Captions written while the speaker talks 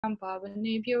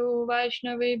Pavanebhyo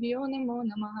Vaishnavebhyo Namo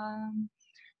Namaha.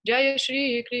 Jaya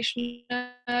Shri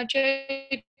Krishna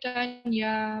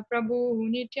Chaitanya Prabhu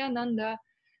Nityananda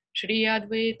Shri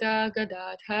Advaita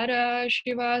Gadadhara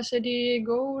Shivasadi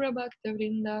Gaura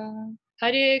Bhaktavrinda.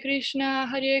 Hare Krishna,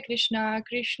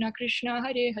 Krishna Krishna,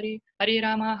 Hare Hare, Hare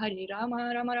Rama,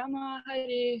 Rama Rama,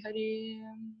 Hare Hare.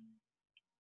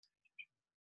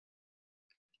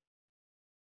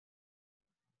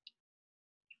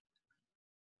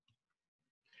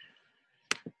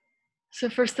 So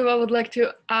first of all, I would like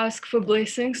to ask for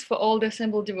blessings for all the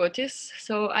assembled devotees.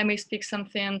 So I may speak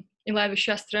something in line with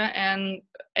Shastra and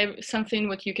something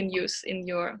what you can use in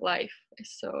your life.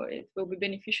 So it will be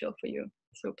beneficial for you.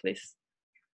 So please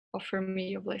offer me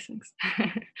your blessings.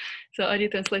 So I'll read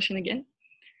translation again.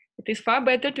 It is far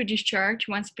better to discharge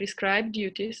one's prescribed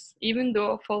duties, even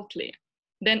though faultily,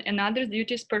 than another's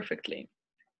duties perfectly.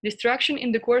 Distraction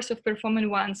in the course of performing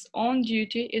one's own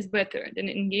duty is better than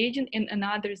engaging in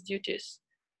another's duties.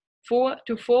 For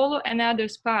to follow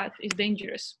another's path is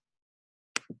dangerous.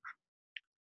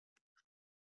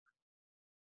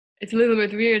 It's a little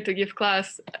bit weird to give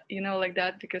class, like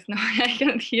that, because now I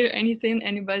cannot hear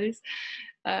anybody's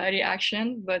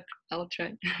reaction, but I'll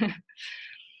try.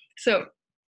 So,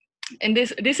 and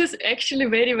this is actually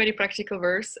very, very practical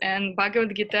verse, and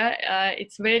Bhagavad Gita,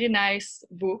 it's very nice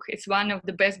book. It's one of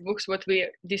the best books what we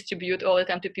distribute all the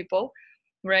time to people,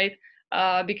 right?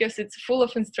 Because it's full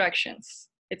of instructions.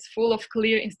 It's full of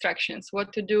clear instructions,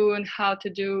 what to do and how to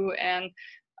do, and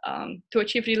to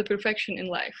achieve real perfection in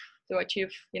life, to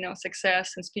achieve,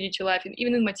 success in spiritual life and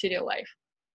even in material life,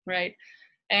 right?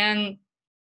 And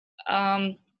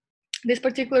this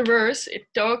particular verse, it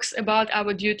talks about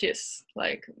our duties,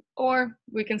 or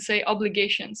we can say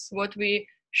obligations, what we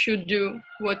should do,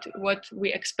 what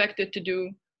we expected to do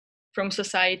from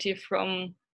society,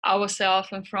 from ourselves,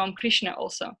 and from Krishna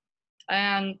also.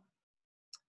 And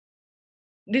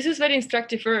this is very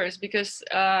instructive verse because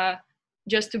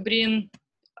just to bring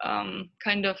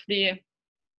kind of the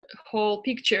whole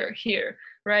picture here,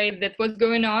 right? That what's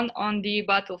going on the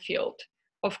battlefield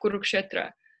of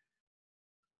Kurukshetra.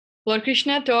 Lord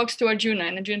Krishna talks to Arjuna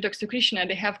and Arjuna talks to Krishna.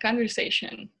 They have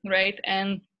conversation, right?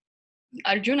 And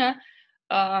Arjuna,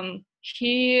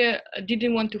 he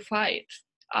didn't want to fight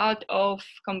out of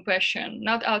compassion,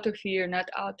 not out of fear, not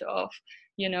out of,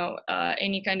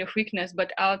 any kind of weakness,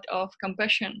 but out of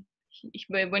compassion.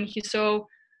 When he saw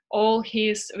all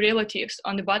his relatives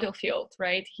on the battlefield,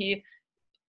 right?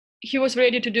 He was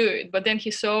ready to do it, but then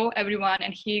he saw everyone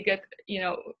and he got,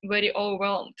 very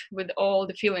overwhelmed with all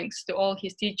the feelings to all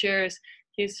his teachers,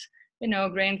 his,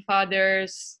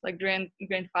 grandfathers, like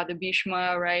grandfather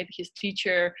Bhishma, right? His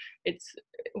teacher. It's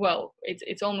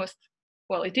almost,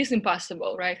 it is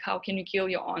impossible, right? How can you kill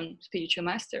your own spiritual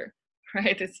master,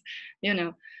 right? It's,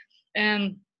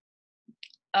 and,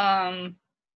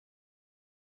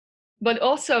 but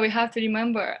also we have to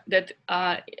remember that,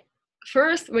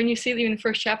 first, when you see it in the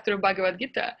first chapter of Bhagavad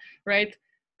Gita, right?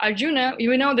 Arjuna,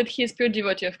 we know that he is pure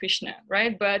devotee of Krishna,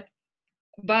 right? But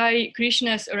by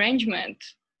Krishna's arrangement,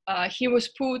 he was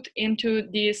put into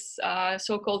this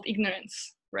so-called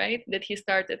ignorance, right? That he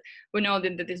started. We know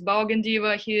that this Bhagavad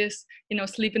he is,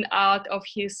 sleeping out of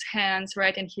his hands,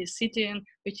 right? And he's sitting,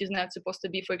 which is not supposed to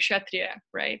be for Kshatriya,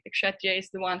 right? The Kshatriya is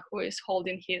the one who is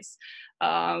holding his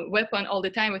weapon all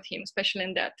the time with him, especially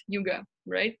in that yuga,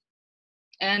 right?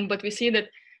 But we see that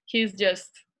he's just,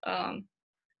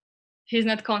 he's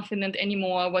not confident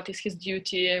anymore what is his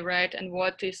duty, right? And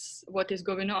what is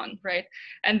going on, right?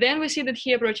 And then we see that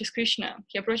he approaches Krishna.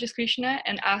 He approaches Krishna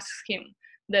and asks him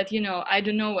that, I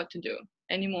don't know what to do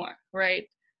anymore, right?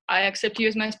 I accept you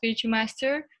as my spiritual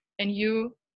master and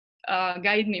you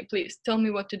guide me, please tell me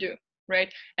what to do,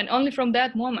 right? And only from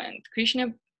that moment,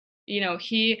 Krishna,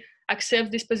 he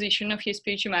accepts this position of his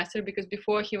spiritual master, because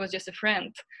before he was just a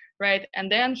friend, right?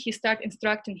 And then he started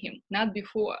instructing him, not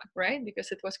before, right?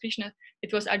 Because it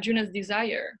was Arjuna's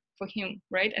desire for him,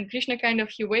 right? And Krishna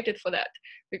he waited for that,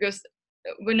 because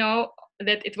we know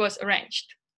that it was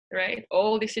arranged, right?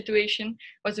 All the situation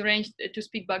was arranged to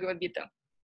speak Bhagavad Gita.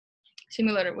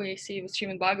 Similar we see with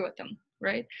Shrimad Bhagavatam,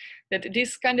 right? That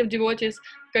this kind of devotees,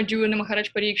 Arjuna,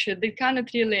 Maharaj Parikshit, they cannot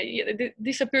really,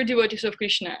 these are pure devotees of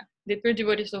Krishna, the pure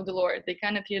devotees of the Lord. They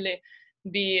cannot really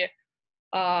be,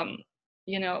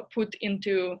 put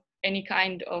into any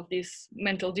kind of this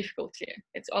mental difficulty.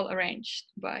 It's all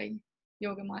arranged by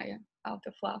Yoga Maya, out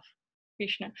of love,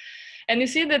 Krishna. And you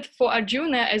see that for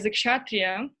Arjuna as a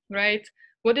Kshatriya, right?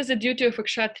 What is the duty of a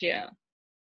Kshatriya?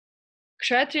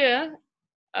 Kshatriya,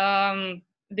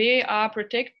 they are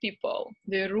protect people,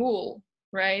 they rule,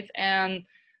 right? And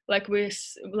like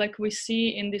we see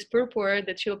in this purport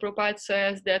that Srila Prabhupada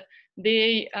says that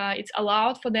it's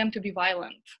allowed for them to be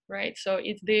violent, right? So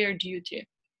it's their duty.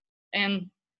 And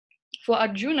for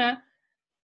Arjuna,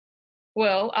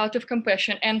 well, out of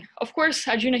compassion, and of course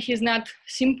Arjuna, he's not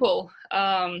simple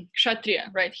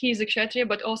kshatriya, right? He's a kshatriya,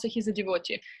 but also he's a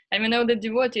devotee, and we know that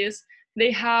devotees,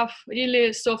 they have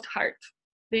really soft heart.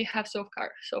 They have soft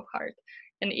heart,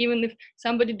 and even if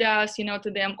somebody does,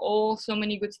 to them so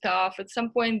many good stuff, at some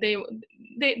point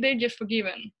they're just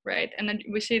forgiven, right? And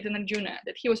we see it in Arjuna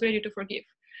that he was ready to forgive.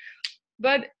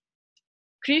 But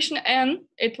Krishna, and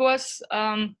it was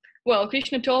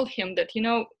Krishna told him that,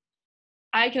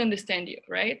 I can understand you,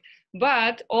 right?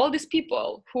 But all these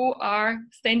people who are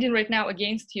standing right now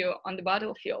against you on the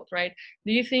battlefield, right?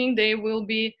 Do you think they will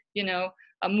be,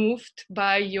 moved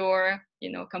by your,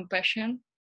 compassion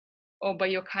or by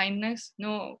your kindness?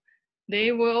 No,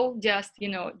 they will just,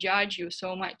 judge you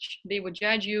so much. They will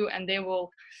judge you, and they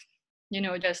will,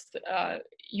 just,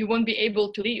 you won't be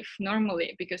able to live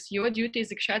normally, because your duty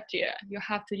is a kshatriya. You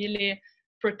have to really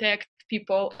protect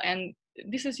people, and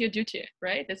this is your duty,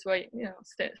 right? That's why,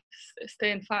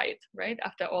 stay and fight, right?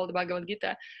 After all the Bhagavad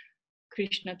Gita,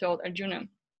 Krishna told Arjuna.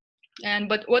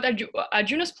 But what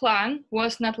Arjuna's plan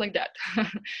was not like that.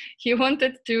 He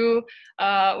wanted to,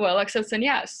 accept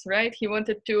sannyas, right? He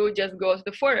wanted to just go to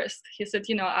the forest. He said,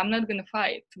 I'm not going to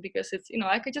fight, because it's,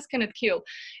 I just cannot kill.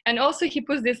 And also he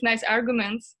puts these nice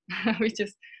arguments, which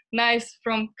is nice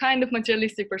from kind of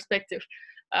materialistic perspective,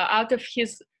 out of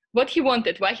what he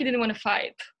wanted, why he didn't want to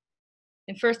fight.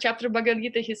 In first chapter of Bhagavad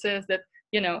Gita, he says that,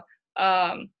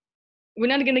 we're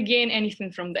not going to gain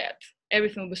anything from that.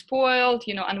 Everything will be spoiled,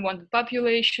 unwanted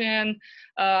population,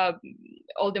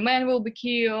 all the men will be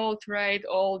killed, right?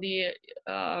 All the,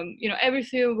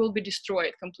 everything will be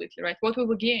destroyed completely, right? What will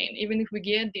we gain, even if we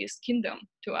get this kingdom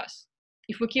to us?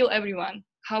 If we kill everyone,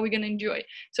 how are we going to enjoy?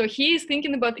 So he is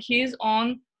thinking about his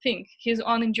own thing, his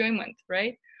own enjoyment,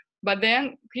 right? But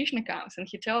then Krishna comes and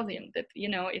he tells him that,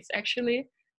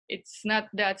 it's not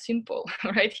that simple,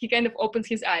 right? He kind of opens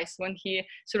his eyes when he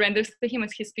surrenders to him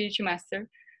as his spiritual master.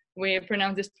 We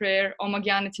pronounce this prayer, Om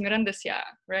Agyana Timirandasya,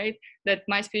 right? That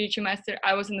my spiritual master,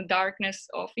 I was in the darkness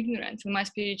of ignorance, and my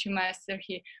spiritual master,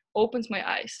 he opens my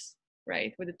eyes,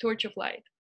 right? With the torch of light.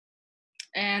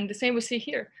 And the same we see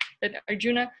here, that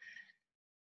Arjuna,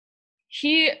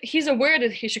 he's aware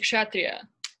that he's a kshatriya,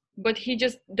 but he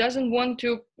just doesn't want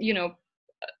to,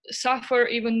 suffer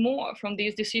even more from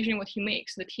this decision what he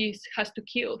makes, that he has to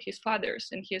kill his fathers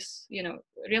and his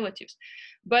relatives.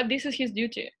 But this is his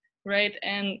duty, right?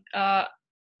 And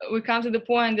we come to the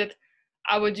point that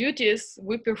our duties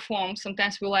we perform,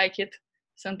 sometimes we like it,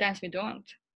 sometimes we don't,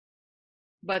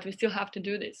 but we still have to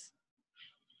do this,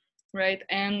 right?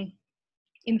 And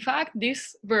in fact,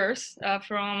 this verse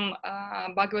from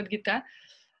Bhagavad Gita,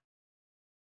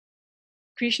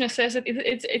 Krishna says that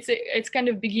it's kind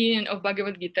of beginning of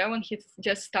Bhagavad Gita when he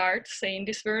just starts saying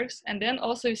this verse. And then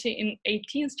also you see in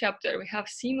 18th chapter, we have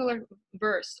similar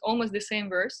verse, almost the same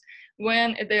verse,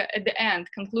 when at the end,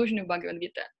 conclusion of Bhagavad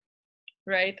Gita,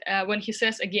 right? When he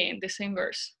says again, the same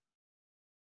verse,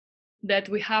 that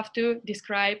we have to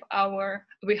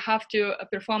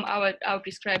perform our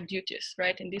prescribed duties,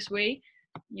 right? In this way,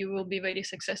 you will be very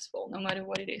successful, no matter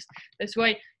what it is. That's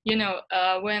why,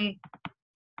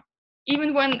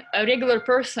 even when a regular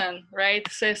person, right,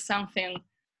 says something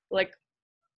like,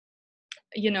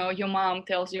 your mom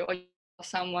tells you, or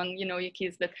someone, your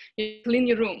kids, that you clean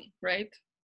your room, right?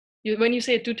 When you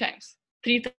say it 2 times,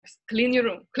 3 times, clean your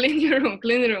room, clean your room,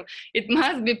 clean your room, it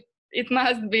must be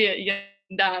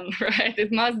done, right?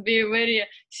 It must be very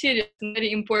serious and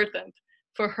very important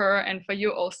for her and for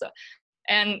you also.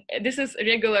 And this is a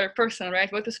regular person,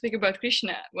 right? What to speak about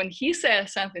Krishna, when he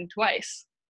says something twice,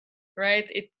 right?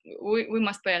 We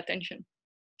must pay attention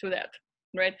to that,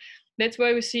 right? That's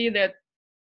why we see that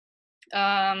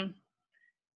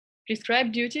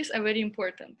prescribed duties are very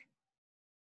important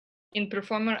in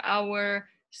performing our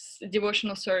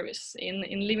devotional service, in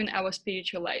living our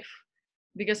spiritual life,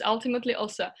 because ultimately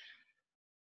also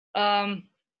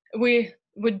we're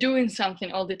doing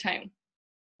something all the time,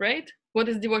 right? What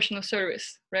is devotional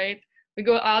service, right? We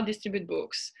go out, distribute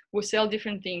books, we sell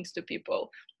different things to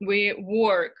people, we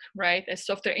work, right, as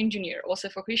software engineer, also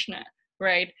for Krishna,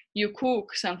 right? You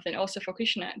cook something, also for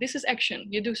Krishna. This is action,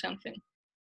 you do something,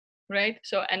 right?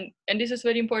 So, and this is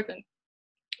very important.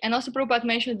 And also Prabhupada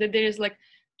mentioned that there is like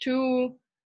two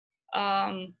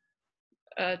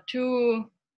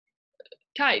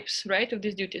types, right, of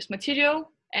these duties,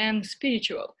 material and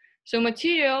spiritual. So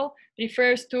material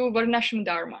refers to Varnashram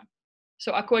Dharma.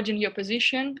 So according to your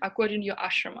position, according to your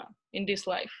ashrama in this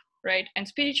life, right? And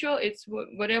spiritual, it's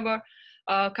whatever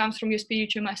comes from your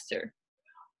spiritual master.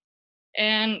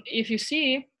 And if you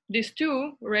see these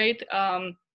two, right,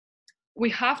 we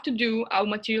have to do our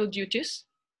material duties,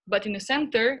 but in the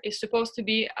center is supposed to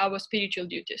be our spiritual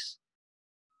duties.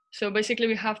 So basically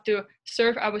we have to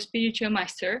serve our spiritual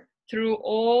master through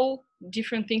all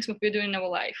different things that we're doing in our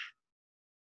life.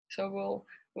 So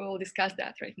we'll discuss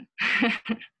that right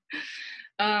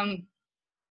now.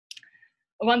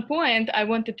 One point I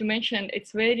wanted to mention,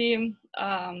 it's very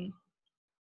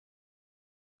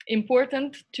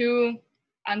important to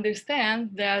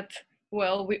understand that,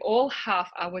 well, we all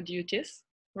have our duties,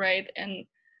 right? And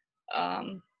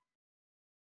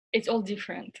it's all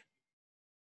different.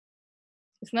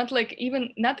 It's not like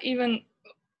not even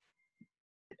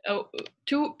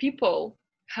two people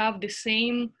have the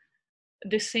same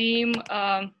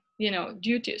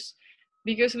duties,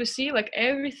 because we see like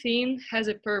everything has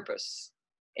a purpose.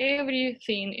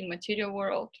 Everything in material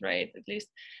world, right, at least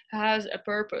has a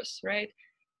purpose, right?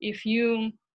 If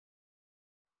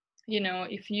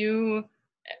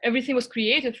everything was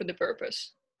created for the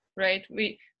purpose, right?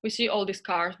 We see all these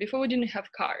cars. Before we didn't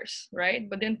have cars, right?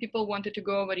 But then people wanted to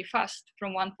go very fast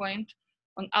from one point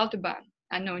on Autobahn.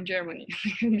 I know in Germany,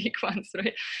 big ones,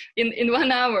 right? In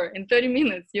 1 hour, in 30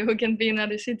 minutes, you can be in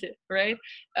another city, right?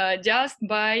 Just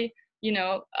by,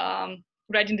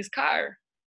 riding this car,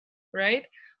 right?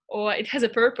 Or it has a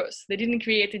purpose. They didn't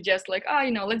create it just like,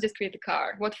 let's just create a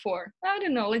car. What for? I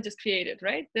don't know, let's just create it,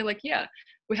 right? They're like, yeah,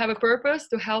 we have a purpose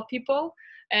to help people,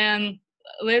 and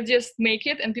let's just make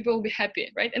it and people will be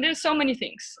happy, right? And there's so many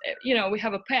things. We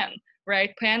have a pen,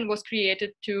 right? Pen was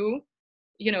created to,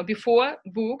 before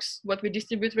books, what we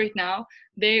distribute right now,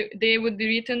 they would be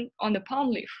written on the palm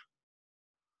leaf.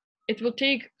 It will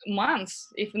take months,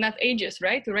 if not ages,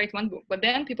 right, to write one book. But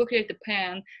then people create the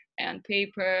pen and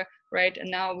paper, right? And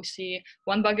now we see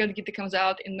one Bhagavad Gita comes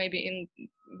out maybe in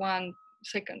 1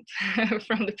 second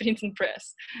from the printing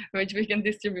press, which we can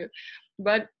distribute.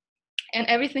 And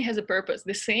everything has a purpose.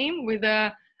 The same with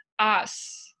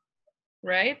us,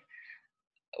 right?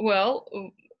 Well,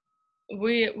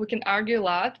 we can argue a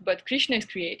lot, but Krishna has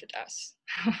created us,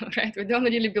 right? We don't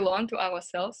really belong to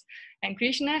ourselves, and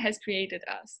Krishna has created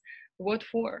us. What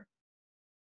for?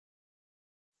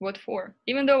 What for?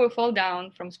 Even though we fall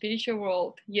down from spiritual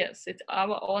world, yes, it's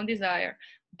our own desire,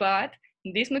 but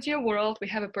in this material world, we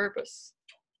have a purpose.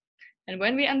 And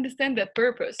when we understand that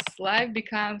purpose, life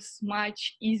becomes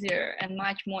much easier and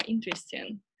much more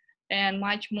interesting and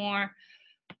much more,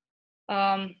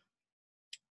 how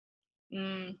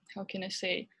can I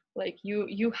say, like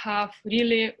you have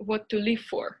really what to live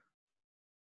for,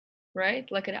 right?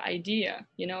 Like an idea,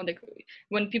 like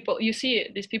when you see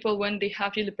these people, when they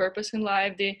have really purpose in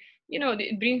life,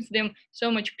 it brings them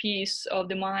so much peace of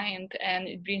the mind, and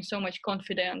it brings so much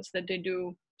confidence that they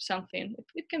do something.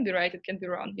 It can be right, it can be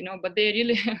wrong, but they're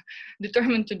really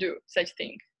determined to do such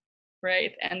thing,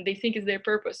 right? And they think it's their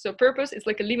purpose. So purpose is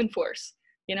like a living force.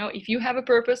 If you have a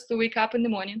purpose to wake up in the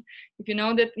morning, if you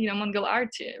know that, Mangal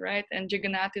Arti, right, and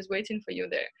Jagannatha is waiting for you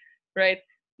there, right,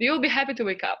 you'll be happy to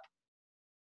wake up.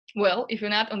 Well, if you're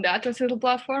not on that little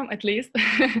platform, at least,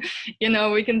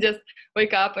 we can just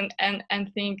wake up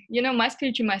and think, my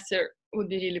spiritual master would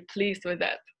be really pleased with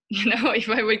that. If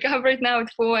I wake up right now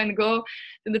at 4 and go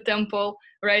to the temple,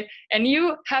 right? And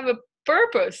you have a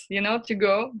purpose, to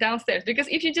go downstairs. Because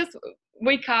if you just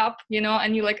wake up,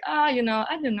 and you're like, I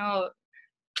don't know,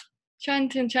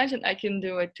 chanting, I can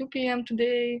do at 2 p.m.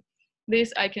 today.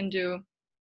 This I can do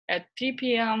at 3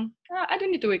 p.m. I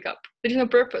don't need to wake up. There is no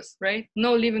purpose, right?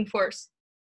 No living force,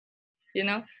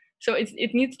 So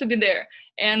it needs to be there.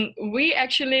 And we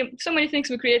actually, so many things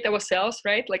we create ourselves,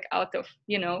 right? Like out of,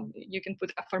 you can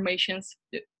put affirmations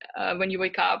when you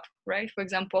wake up, right? For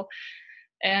example,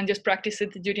 and just practice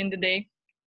it during the day.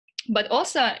 But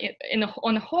also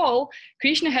on a whole,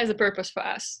 Krishna has a purpose for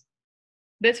us.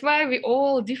 That's why we're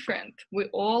all different.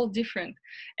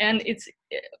 And it's,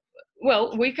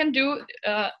 well, we can do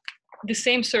the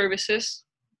same services,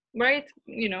 right?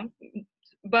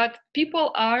 But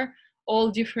people are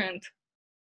all different.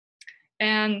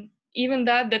 And even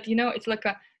that, it's like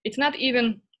it's not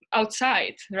even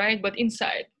outside, right? But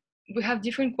inside, we have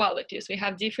different qualities, we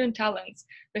have different talents,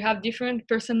 we have different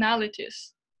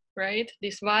personalities, right?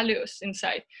 These values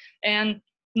inside. And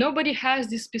nobody has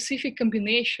this specific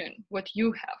combination what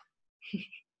you have.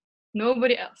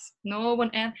 Nobody else, no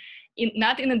one, and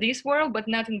not in this world, but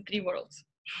not in 3 worlds.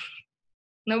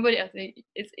 Nobody else.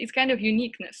 It's kind of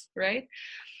uniqueness, right?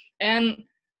 And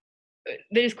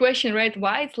there is question, right?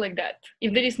 Why it's like that?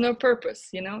 If there is no purpose,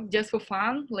 just for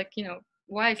fun, like,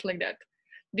 why it's like that?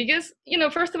 Because, you know,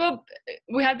 first of all,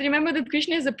 we have to remember that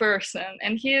Krishna is a person,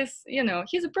 and he is, you know,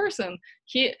 he's a person.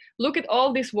 Look at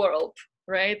all this world,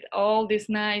 right? All these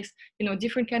nice, you know,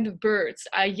 different kind of birds.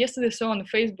 I yesterday saw on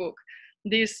Facebook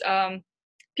this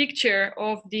picture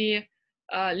of the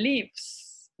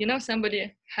leaves. You know,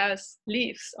 somebody has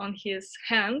leaves on his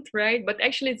hand, right? But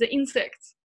actually it's the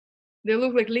insects. They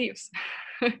look like leaves.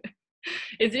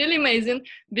 It's really amazing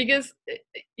because,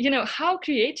 you know, how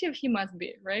creative he must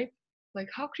be, right? Like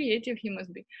how creative he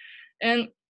must be. And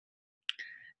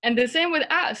the same with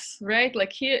us, right?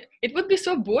 Like it would be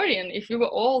so boring if we were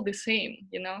all the same,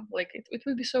 you know, like it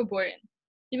would be so boring,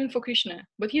 even for Krishna.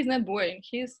 But he's not boring.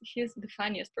 He's the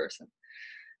funniest person.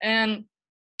 And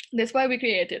that's why we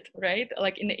created, right?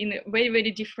 Like in a very,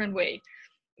 very different way.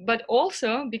 But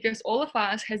also because all of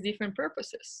us has different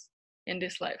purposes in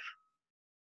this life,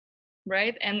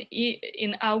 right? And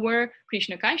in our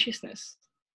Krishna consciousness,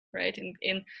 right?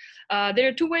 There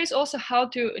are two ways also how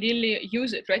to really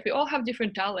use it, right? We all have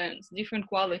different talents, different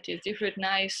qualities, different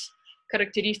nice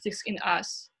characteristics in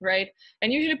us, right?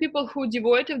 And usually people who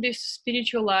devoid of this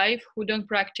spiritual life, who don't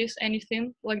practice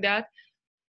anything like that,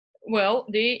 well,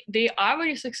 they are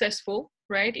very successful,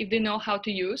 right? If they know how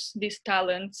to use these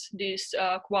talents, these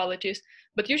qualities.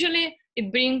 But usually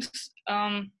it brings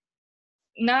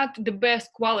not the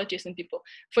best qualities in people.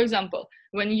 For example,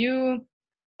 when you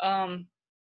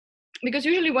because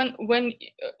usually when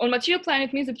on material planet,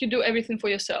 it means that you do everything for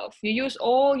yourself. You use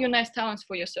all your nice talents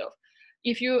for yourself.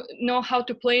 If you know how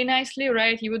to play nicely,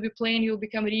 right, you will be playing, you'll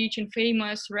become rich and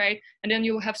famous, right? And then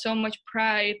you'll have so much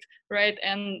pride, right?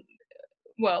 And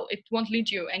well, it won't lead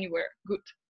you anywhere good,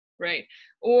 right?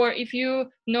 Or if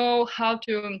you know how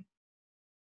to,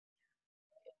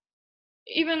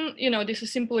 even, you know, this is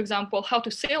a simple example, how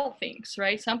to sell things,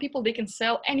 right? Some people, they can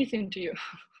sell anything to you.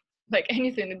 Like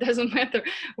anything, it doesn't matter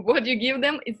what you give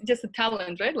them, it's just a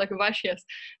talent, right? Like Vaishyas,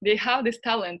 they have this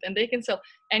talent and they can sell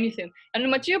anything. And in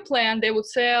material plan, they would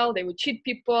sell, they would cheat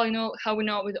people, you know, how we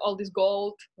know with all this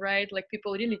gold, right? Like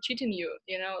people really cheating you,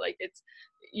 you know, like it's,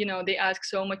 you know, they ask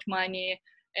so much money.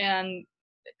 And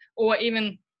or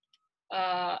even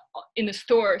in the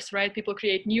stores, right? People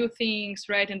create new things,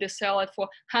 right? And they sell it for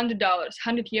 $100,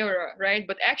 €100, right?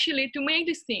 But actually to make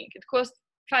this thing, it costs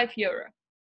 €5.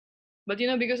 But, you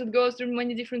know, because it goes through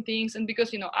many different things, and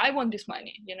because, you know, I want this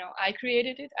money, you know, I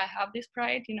created it, I have this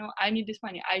pride, you know, I need this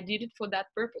money, I did it for that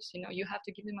purpose, you know, you have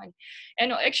to give me money.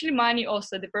 And actually money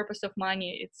also, the purpose of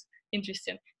money, it's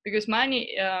interesting because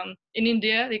money in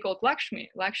India, they call it Lakshmi.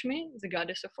 Lakshmi is the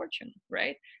goddess of fortune,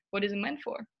 right? What is it meant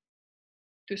for?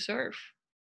 To serve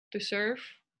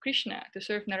Krishna, to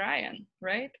serve Narayan,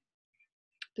 right?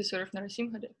 To serve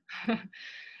Narasimhadev.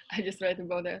 I just read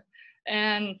about that.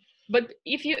 And but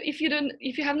if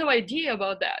you have no idea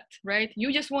about that, right?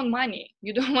 You just want money.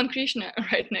 You don't want Krishna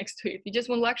right next to it. You just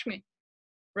want Lakshmi,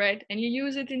 right? And you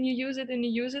use it and you use it and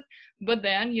you use it. But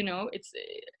then, you know, it's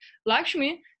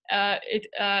Lakshmi.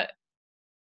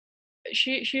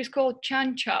 She's called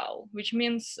Chanchal, which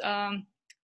means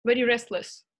very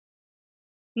restless,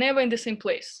 never in the same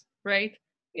place, right?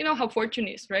 You know how fortune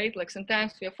is, right? Like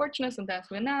sometimes we are fortunate, sometimes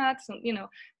we're not. You know,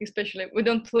 especially we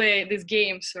don't play these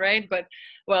games, right? But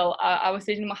well, I was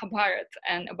reading Mahabharata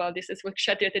and about this. It's with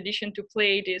Kshatriya tradition to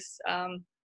play this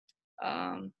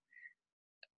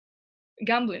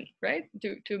gambling, right?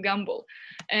 To gamble,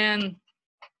 and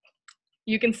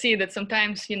you can see that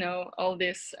sometimes, you know, all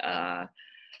this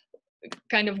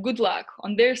kind of good luck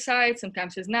on their side,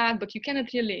 sometimes it's not. But you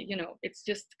cannot really, you know, it's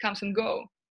just comes and go.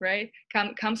 Right,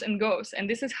 comes and goes, and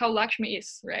this is how Lakshmi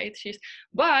is, right?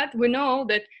 But we know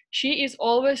that she is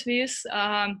always this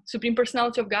Supreme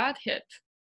Personality of Godhead.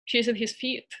 She is at His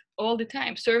feet all the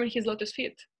time, serving His lotus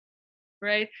feet,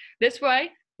 right? That's why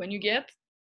when you get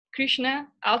Krishna,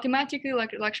 automatically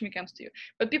like Lakshmi comes to you.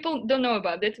 But people don't know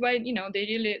about it. That's why, you know, they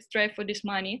really strive for this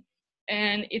money,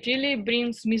 and it really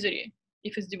brings misery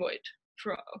if it's devoid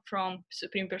from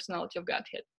Supreme Personality of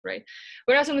Godhead, right?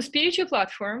 Whereas on the spiritual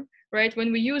platform, right,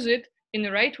 when we use it in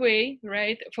the right way,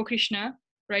 right, for Krishna,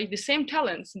 right, the same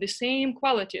talents, the same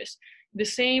qualities, the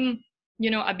same, you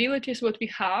know, abilities what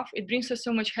we have, it brings us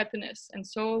so much happiness and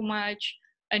so much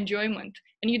enjoyment,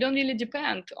 and you don't really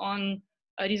depend on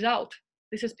a result.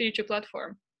 This is a spiritual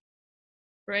platform,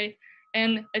 right?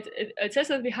 And it says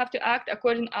that we have to act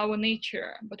according to our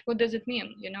nature. But what does it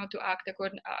mean, you know, to act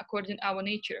according to our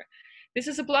nature? This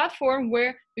is a platform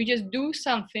where you just do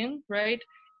something, right?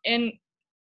 And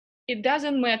it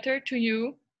doesn't matter to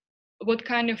you what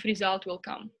kind of result will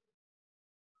come.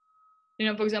 You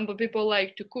know, for example, people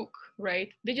like to cook, right?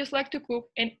 They just like to cook.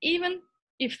 And even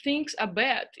if things are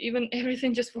bad, even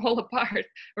everything just fall apart,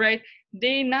 right?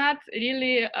 They're not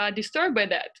really disturbed by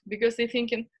that, because they're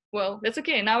thinking, well, that's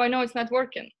okay. Now I know it's not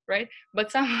working, right?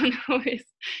 But someone who is,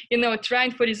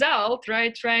 trying for result,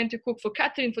 right? Trying to cook for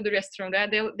catering for the restaurant,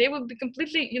 right? They will be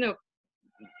completely,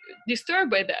 disturbed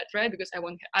by that, right? Because I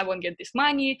won't get this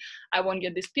money, I won't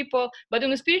get these people. But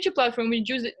on a spiritual platform,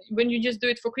 when you just do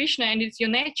it for Krishna and it's your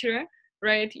nature,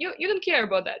 right? You don't care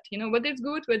about that, whether it's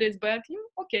good, whether it's bad,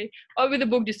 okay. Or with the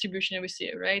book distribution we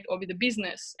see, right? Or with the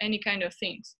business, any kind of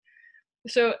things.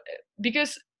 So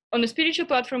because on the spiritual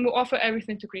platform, we offer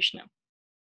everything to Krishna.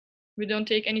 We don't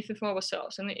take anything for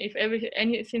ourselves. And if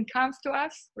anything comes to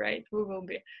us, right, we will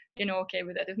be, okay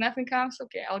with that. If nothing comes,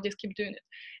 okay, I'll just keep doing it.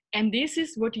 And this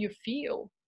is what you feel.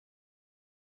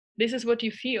 This is what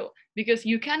you feel, because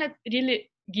you cannot really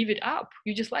give it up.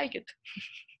 You just like it.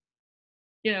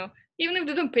 Even if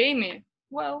they don't pay me,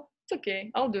 well, it's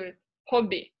okay. I'll do it.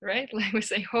 Hobby, right? Like we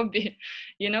say, hobby,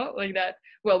 like that.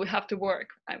 Well, we have to work.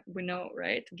 We know,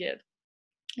 right? To get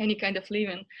any kind of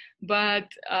living. But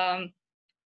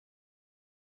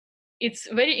it's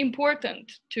very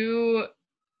important to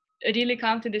really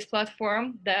come to this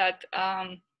platform that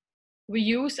we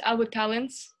use our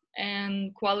talents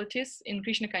and qualities in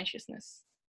Krishna consciousness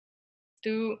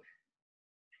to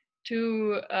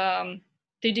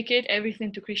dedicate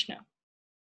everything to Krishna,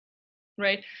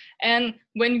 right? And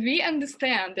when we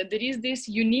understand that there is this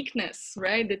uniqueness,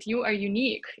 right, that you are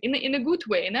unique in a good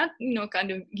way, not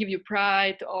kind of give you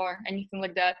pride or anything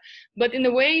like that, but in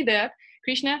a way that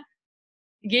Krishna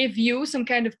gave you some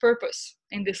kind of purpose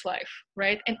in this life,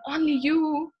 right? And only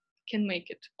you can make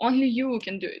it. Only you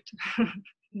can do it.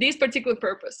 This particular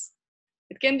purpose.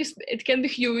 It can be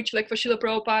huge, like for Srila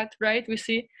Prabhupada, right? We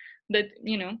see that,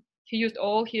 he used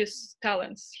all his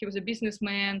talents. He was a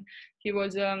businessman. He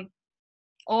was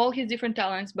all his different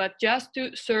talents, but just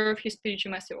to serve his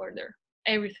spiritual master order.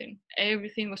 Everything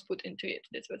was put into it.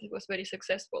 That's what it was very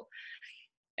successful.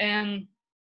 And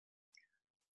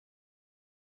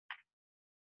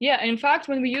yeah, in fact,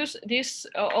 when we use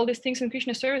all these things in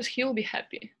Krishna service, he'll be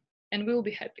happy, and we'll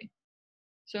be happy.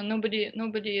 So nobody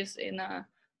is in a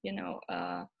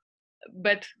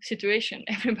bad situation.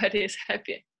 Everybody is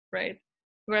happy, right?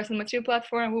 Whereas on material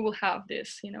platform, we will have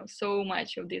this, so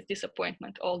much of this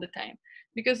disappointment all the time,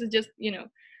 because it's just,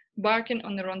 barking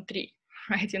on the wrong tree,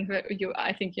 right? And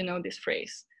I think you know this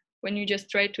phrase, when you just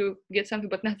try to get something,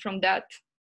 but not from that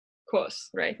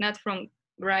cause, right? Not from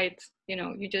right,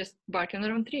 you just bark on the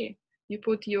wrong tree. You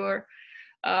put your,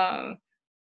 how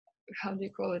do you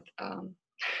call it?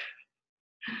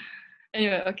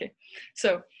 Anyway, okay.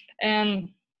 So, and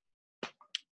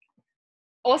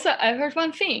also I heard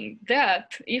one thing,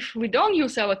 that if we don't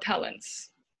use our talents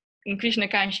in Krishna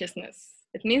consciousness,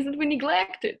 it means that we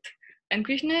neglect it, and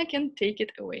Krishna can take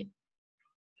it away.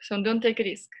 So don't take a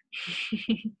risk.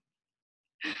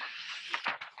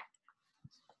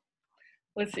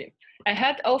 Let's see. I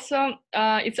had also,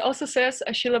 it also says,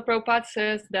 Srila Prabhupada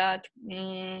says that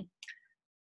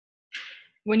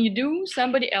when you do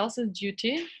somebody else's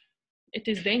duty, it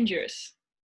is dangerous,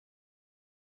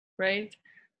 right?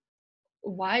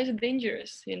 Why is it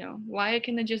dangerous? Why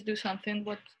can I just do something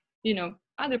what,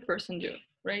 other person do,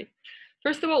 right?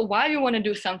 First of all, why do you want to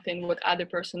do something what other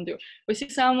person do? We see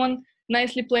someone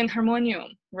nicely playing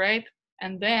harmonium, right?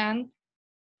 And then,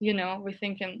 we're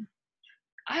thinking,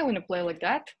 I want to play like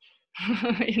that,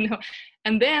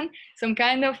 and then some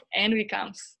kind of envy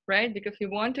comes, right? Because we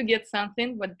want to get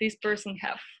something what this person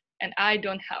have and I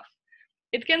don't have.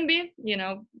 It can be,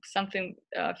 something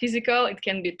physical, it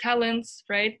can be talents,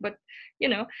 right? But,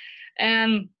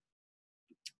 and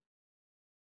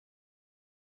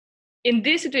in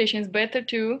this situation, it's better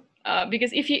to,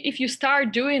 because if you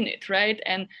start doing it, right?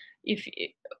 And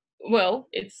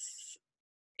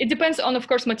it depends on, of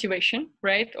course, motivation,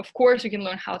 right? Of course, you can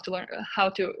learn how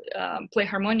to play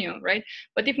harmonium, right?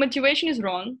 But if motivation is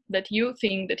wrong, that you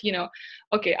think that,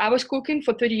 okay, I was cooking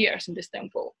for 30 years in this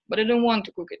temple, but I don't want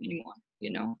to cook it anymore.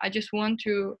 I just want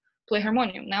to play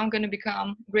harmonium. Now I'm going to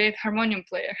become great harmonium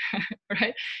player,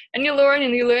 right? And you learn,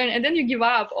 and then you give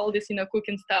up all this,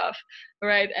 cooking stuff,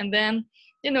 right? And then,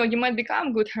 you might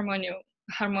become good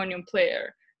harmonium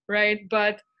player, right?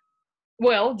 But,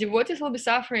 well, devotees will be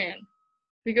suffering,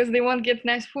 because they won't get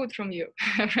nice food from you,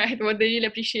 right? What they really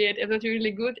appreciate is what you're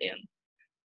really good in,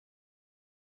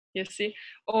 you see?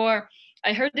 Or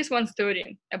I heard this one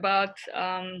story about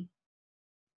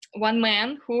one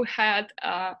man who had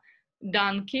a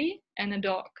donkey and a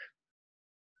dog,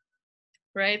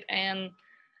 right? And,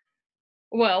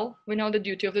 well, we know the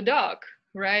duty of the dog,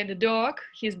 right? The dog,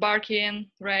 he's barking,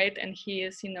 right? And he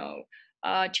is,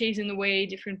 chasing away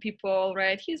different people,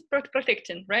 right? He's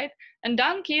protecting, right? And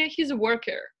donkey, he's a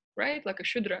worker, right? Like a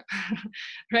Shudra,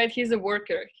 right? He's a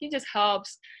worker. He just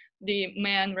helps the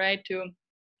man, right? To,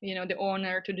 the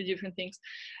owner to do different things.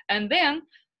 And then,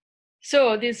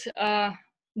 so this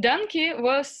donkey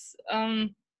was,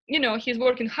 he's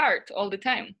working hard all the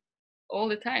time. All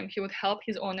the time he would help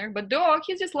his owner, but dog,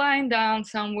 he's just lying down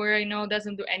somewhere,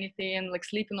 doesn't do anything, like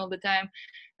sleeping all the time.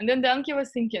 And then donkey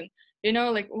was thinking,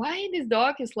 like, why this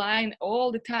dog is lying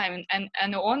all the time,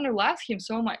 and the owner loves him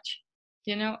so much,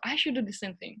 I should do the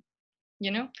same thing,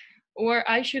 or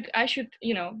I should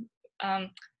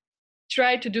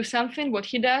try to do something what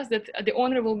he does, that the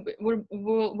owner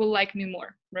will like me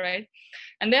more, right?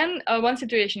 And then one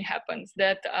situation happens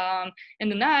that in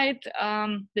the night,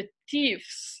 the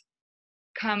thieves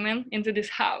coming into this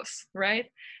house, right?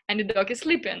 And the dog is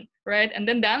sleeping, right? And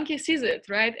then donkey sees it,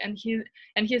 right? And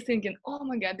he's thinking, oh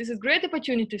my God, this is great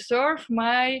opportunity to serve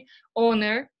my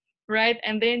owner, right?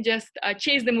 And then just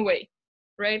chase them away,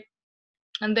 right?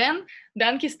 And then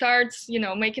donkey starts,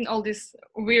 making all these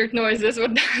weird noises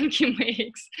what donkey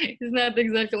makes. It's not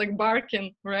exactly like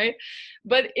barking, right?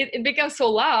 But it becomes so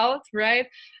loud, right?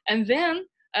 And then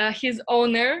his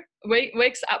owner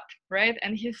wakes up, right?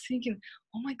 And he's thinking,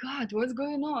 oh my God, what's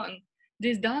going on?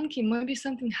 This donkey, maybe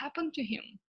something happened to him,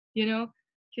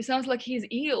 He sounds like he's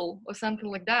ill or something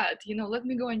like that, let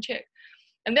me go and check.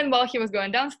 And then while he was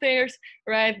going downstairs,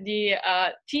 right, the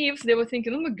thieves, they were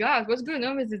thinking, oh my God, what's going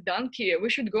on with this donkey? We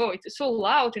should go. It's so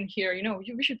loud in here,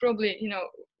 we should probably,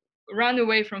 run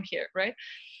away from here, right?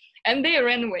 And they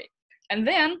ran away. And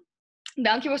then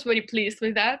donkey was very pleased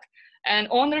with that. And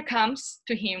owner comes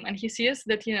to him and he sees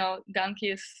that, donkey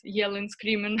is yelling,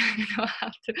 screaming, how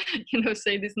to,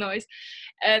 say this noise.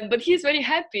 But he's very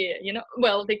happy,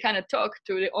 well, they kind of talk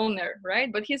to the owner,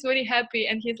 right? But he's very happy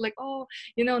and he's like, oh,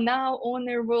 now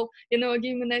owner will, give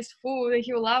me nice food and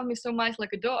he will love me so much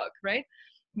like a dog, right?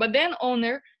 But then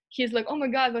owner, he's like, oh my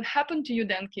God, what happened to you,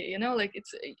 donkey? Like,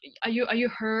 are you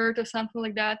hurt or something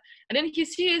like that? And then he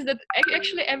sees that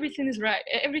actually everything is right,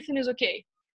 everything is okay.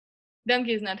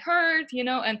 Donkey is not hurt,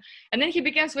 and then he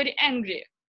becomes very angry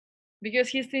because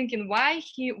he's thinking, why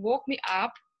he woke me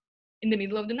up in the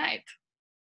middle of the night,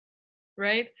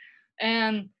 right?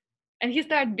 And he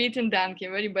started beating donkey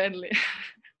very badly,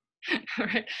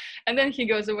 right? And then he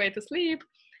goes away to sleep,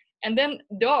 and then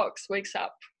dogs wakes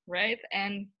up, right?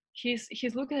 And he's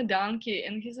looking at donkey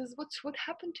and he says, what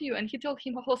happened to you? And he told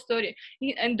him a whole story.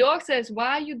 And dog says,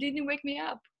 why you didn't wake me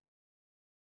up?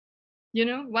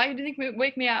 Why you didn't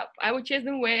wake me up? I would chase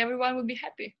them away. Everyone would be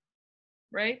happy,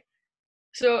 right?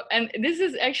 So, and this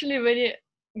is actually a very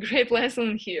great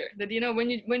lesson here that,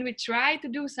 when we try to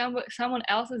do someone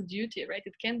else's duty, right,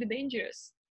 it can be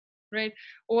dangerous, right?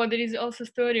 Or there is also a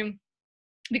story,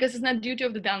 because it's not duty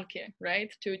of the donkey, right,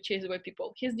 to chase away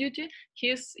people. His duty,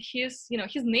 his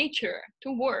nature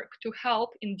to work, to help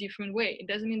in different way. It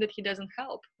doesn't mean that he doesn't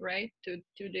help, right, to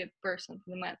the person, to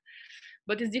the man.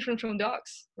 But it's different from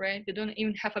dogs, right? They don't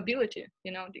even have ability,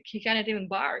 he cannot even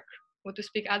bark or to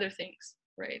speak other things,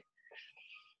 right?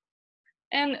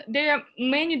 And there are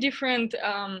many different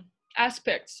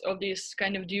aspects of this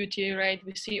kind of duty, right?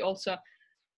 We see also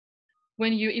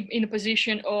when you in a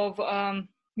position of,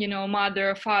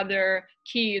 mother, father,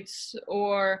 kids,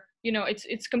 or,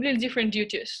 it's completely different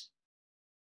duties,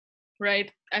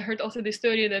 right? I heard also the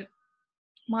story that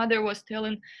mother was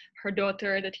telling her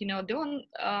daughter that,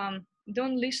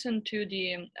 don't listen to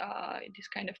the this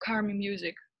kind of karma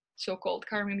music, so-called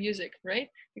karma music, right?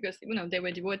 Because they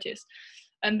were devotees.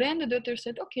 And then the daughter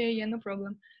said, okay, yeah, no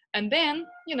problem. And then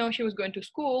she was going to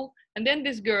school, and then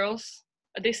these girls,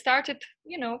 they started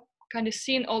kind of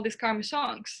sing all these karma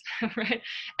songs, right?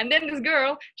 And then this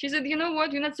girl, she said, you know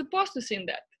what, you're not supposed to sing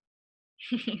that.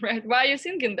 Right? Why are you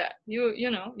singing that? You're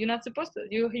not supposed to.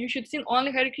 You should sing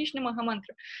only Hare Krishna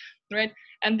Mahamantra, right?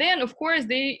 And then of course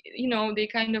they they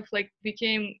kind of like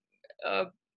became a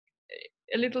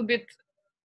little bit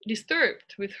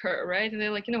disturbed with her, right? And they're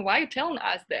like, why are you telling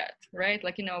us that, right?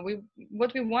 Like,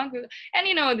 what we want, and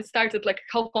it started like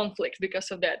whole conflict because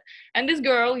of that. And this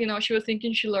girl, she was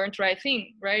thinking she learned right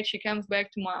thing, right? She comes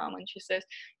back to mom and she says,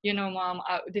 mom,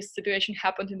 this situation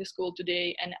happened in the school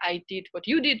today, and I did what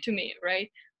you did to me, right?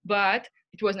 But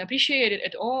it wasn't appreciated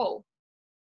at all.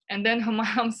 And then her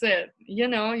mom said,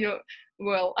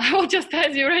 well, I will just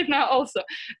tell you right now also,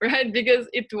 right? Because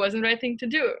it wasn't the right thing to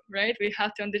do, right? We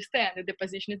have to understand that the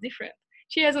position is different.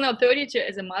 She has an authority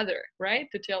as a mother, right?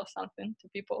 To tell something to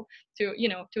people, to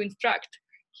instruct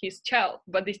his child.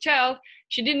 But this child,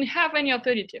 she didn't have any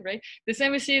authority, right? The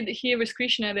same we see here with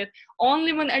Krishna, that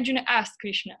only when Arjuna asked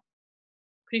Krishna,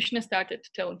 Krishna started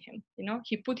telling him, you know,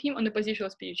 he put him on the position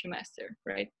of spiritual master,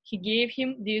 right? He gave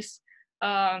him this,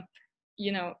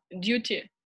 you know, duty,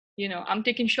 you know, I'm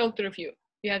taking shelter of you.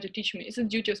 You have to teach me. It's a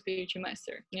duty of spiritual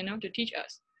master, you know, to teach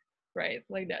us, right?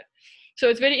 Like that. So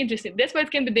it's very interesting. That's why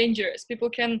it can be dangerous. People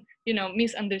can, you know,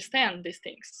 misunderstand these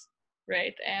things,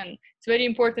 right? And it's very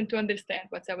important to understand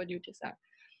what our duties are.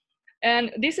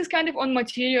 And this is kind of on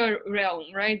material realm,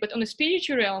 right? But on the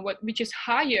spiritual realm, which is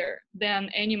higher than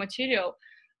any material,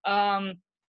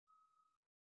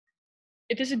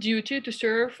 it is a duty to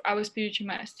serve our spiritual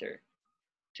master,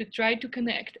 to try to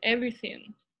connect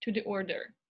everything to the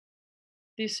order.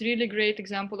 This really great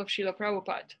example of Srila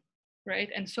Prabhupada, right?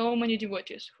 And so many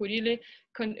devotees who really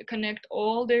connect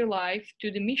all their life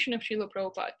to the mission of Srila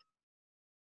Prabhupada.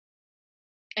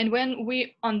 And when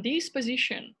we on this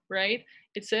position, right,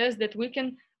 it says that we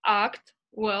can act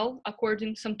well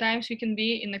according, sometimes we can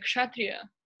be in a kshatriya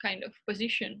kind of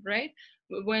position, right?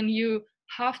 When you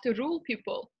have to rule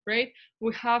people, right?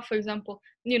 We have, for example,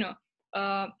 you know,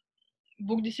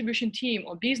 book distribution team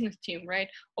or business team, right?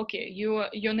 Okay,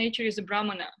 your nature is a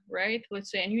brahmana, right?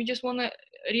 Let's say, and you just want to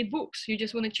read books. You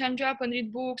just want to chant up and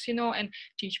read books, you know, and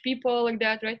teach people like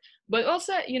that, right? But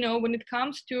also, you know, when it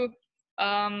comes to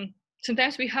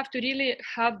sometimes we have to really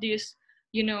have this,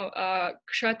 you know,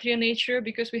 kshatriya nature,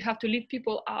 because we have to lead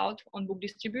people out on book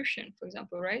distribution, for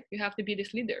example, right? You have to be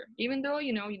this leader, even though,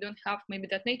 you know, you don't have maybe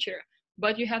that nature,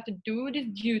 but you have to do this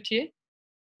duty,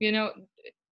 you know,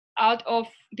 out of,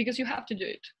 because you have to do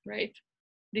it, right?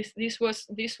 This was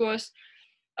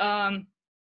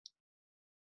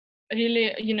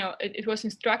really, you know, it was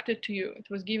instructed to you, it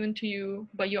was given to you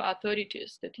by your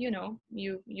authorities that, you know,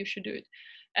 you should do it.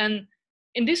 And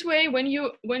in this way, when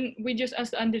we just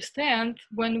understand,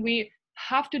 when we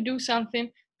have to do something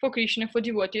for Krishna, for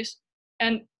devotees,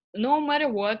 and no matter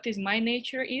what is my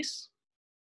nature is,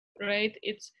 right,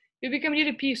 you become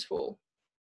really peaceful,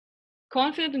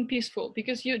 confident and peaceful,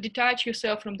 because you detach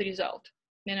yourself from the result.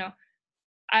 You know,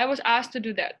 I was asked to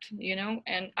do that, you know,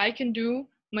 and I can do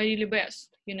my really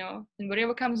best, you know, and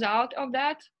whatever comes out of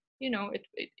that, you know,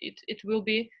 it will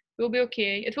be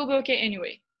okay. It will be okay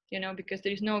anyway, you know, because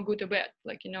there is no good or bad,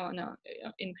 like, you know, no,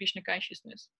 in Krishna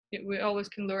consciousness, we always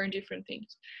can learn different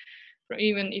things,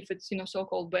 even if it's, you know,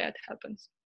 so-called bad happens,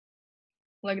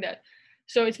 like that.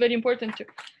 So it's very important to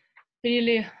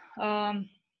really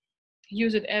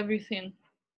use it everything.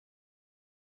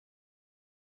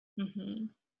 Mm-hmm.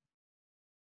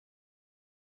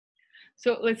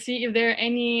 So let's see if there are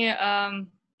any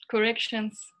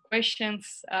corrections,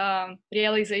 questions,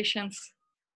 realizations.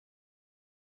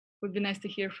 Would be nice to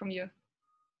hear from you.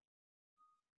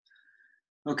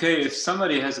 Okay, if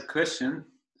somebody has a question,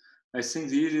 I think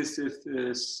the easiest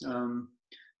is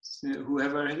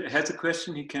whoever has a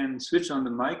question, he can switch on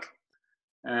the mic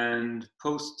and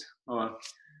post or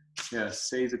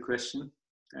say the question,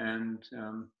 and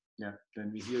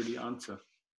then we hear the answer.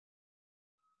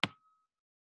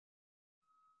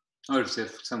 Or if they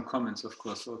have some comments, of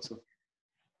course, also.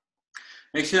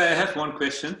 Actually, I have one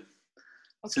question,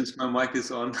 since my mic is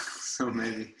on, so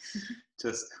maybe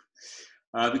just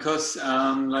because,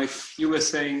 like you were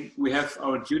saying, we have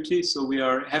our duty, so we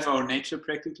have our nature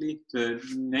practically. The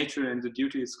nature and the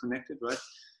duty is connected, right?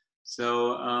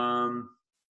 So,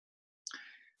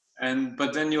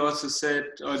 but then you also said,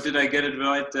 or did I get it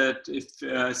right, that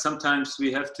if sometimes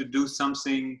we have to do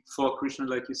something for Krishna,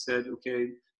 like you said, okay,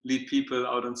 lead people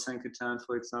out on Sankirtan,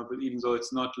 for example, even though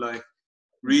it's not like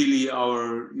really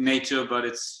our nature, but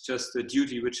it's just a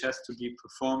duty which has to be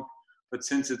performed. But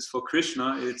since it's for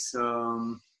Krishna, it's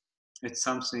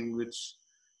something which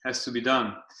has to be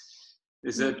done.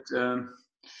 Is that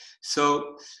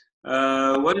so?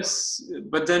 What is?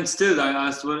 But then still, I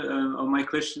asked. What? My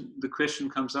question. The question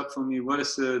comes up for me. What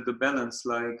is the balance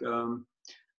like?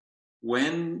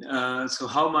 When? So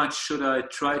how much should I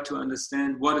try to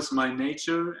understand what is my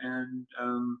nature, and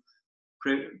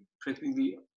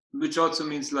practically, which also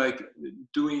means like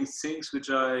doing things which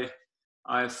I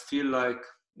feel like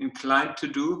inclined to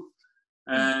do,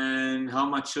 and how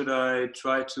much should I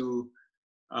try to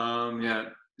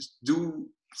do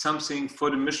something for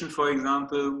the mission, for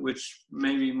example, which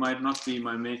maybe might not be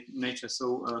my nature.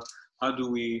 So how do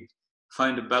we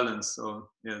find a balance? So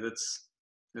that's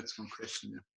one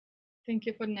question. Thank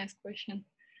you for the next question.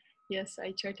 Yes,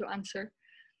 I try to answer.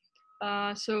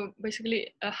 So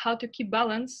basically, how to keep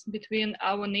balance between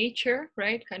our nature,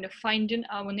 right? Kind of finding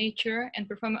our nature and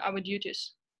performing our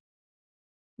duties,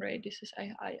 right? This is,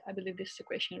 I believe this is the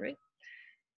question, right?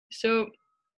 So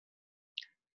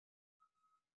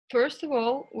first of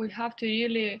all, we have to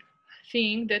really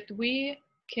think that we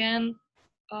can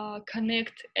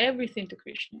connect everything to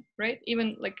Krishna, right?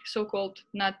 Even like so-called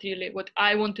not really what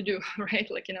I want to do, right?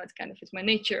 Like, it's kind of, it's my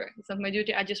nature, it's not my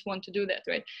duty, I just want to do that,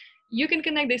 right? You can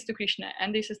connect this to Krishna,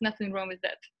 and this is nothing wrong with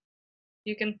that.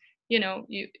 You can,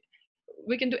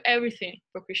 we can do everything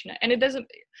for Krishna, and it doesn't,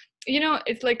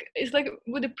 it's like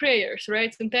with the prayers,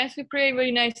 right? Sometimes we pray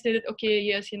very nicely that, okay,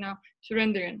 yes,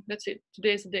 surrendering, that's it,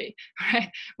 today's the day,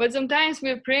 right? But sometimes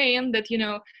we're praying that,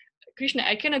 Krishna,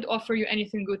 I cannot offer you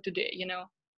anything good today,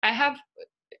 I have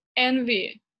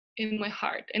envy in my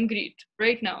heart and greed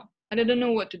right now, and I don't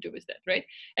know what to do with that, right?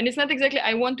 And it's not exactly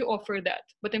I want to offer that,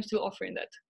 but I'm still offering that,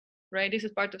 right? This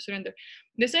is part of surrender.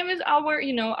 The same as our,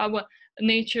 our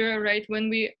nature, right? When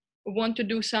we want to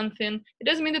do something, it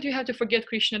doesn't mean that you have to forget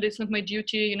Krishna. That's not my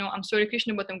duty. I'm sorry,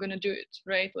 Krishna, but I'm going to do it,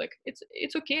 right? Like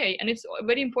it's okay, and it's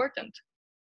very important.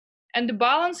 And the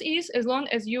balance is, as long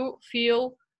as you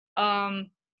feel,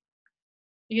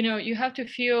 you have to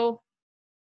feel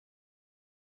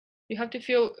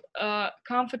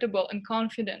comfortable and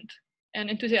confident and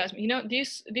enthusiasm.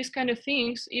 These kind of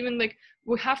things, even like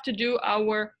we have to do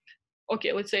our,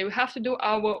 okay, let's say we have to do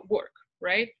our work,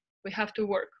 right? We have to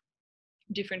work.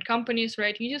 Different companies,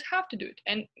 right? You just have to do it.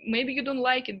 And maybe you don't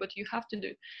like it, but you have to do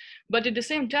it. But at the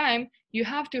same time, you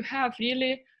have to have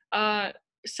really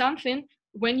something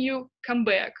when you come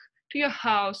back to your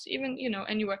house, even,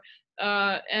 anywhere,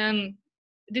 and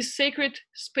this sacred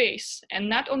space, and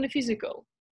not only physical,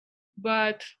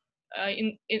 but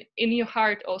in your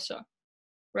heart also,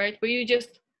 right? Where you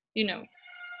just,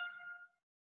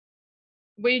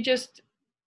 where you just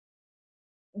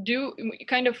do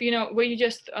kind of, where you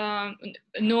just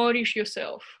nourish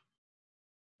yourself,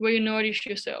 where you nourish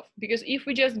yourself. Because if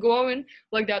we just go in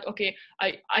like that, okay,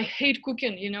 I hate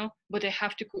cooking, but I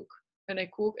have to cook, and I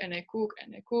cook and I cook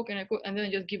and I cook and I cook, and then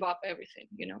I just give up everything,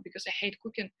 because I hate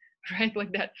cooking, right?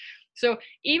 Like that. So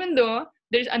even though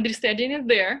there's understanding it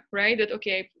there, right, that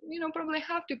okay, probably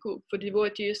have to cook for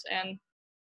devotees, and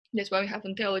that's why we have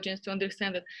intelligence to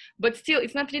understand it, but still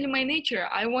it's not really my nature.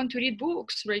 I want to read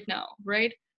books right now,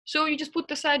 right? So you just put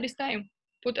aside this time,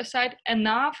 put aside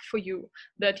enough for you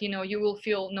that you will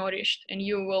feel nourished, and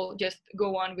you will just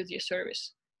go on with your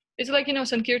service. It's like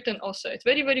Sankirtan also. It's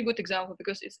very, very good example,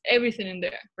 because it's everything in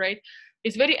there, right?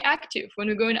 It's very active. When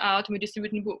we're going out and we're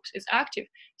distributing books, it's active.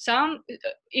 Some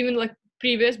even like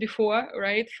previous before,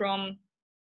 right, from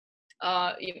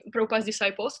Prabhupada's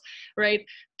disciples, right?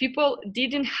 Devotees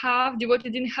didn't have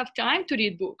time to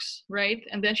read books, right?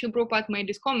 And then Srila Prabhupada made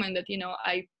this comment that,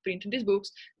 I printed these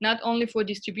books not only for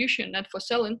distribution, not for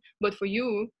selling, but for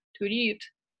you to read,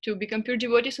 to become pure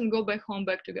devotees and go back home,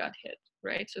 back to Godhead,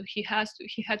 right? So he had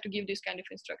to give this kind of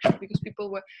instruction, because people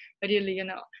were really,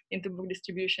 into book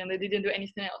distribution. They didn't do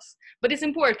anything else. But it's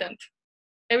important.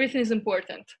 Everything is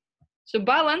important. So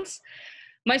balance.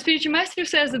 My spiritual master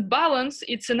says that balance,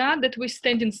 it's not that we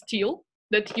standing still,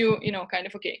 that you kind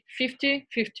of, okay, 50%,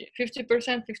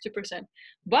 50%.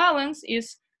 Balance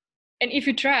is, and if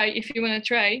you want to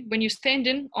try, when you're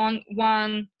standing on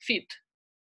one feet,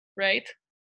 right?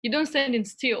 You don't standing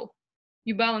still,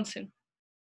 you balancing.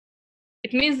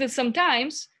 It means that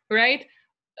sometimes, right,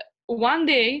 one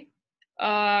day,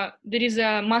 there is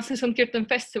a monthly Sankirtan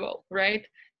festival, right?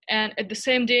 And at the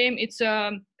same day, it's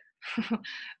Narasimha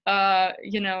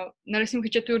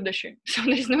Chaturdashi. So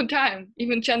there's no time,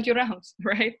 even chant your rounds,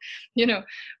 right?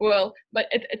 But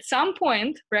at some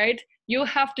point, right, you'll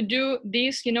have to do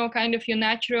this, kind of your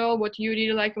natural, what you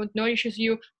really like, what nourishes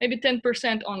you, maybe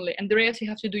 10% only. And the rest you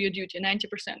have to do your duty,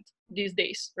 90% these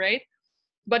days, right?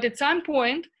 But at some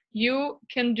point, you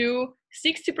can do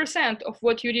 60% of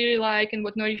what you really like and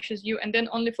what nourishes you, and then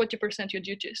only 40% your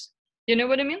duties. You know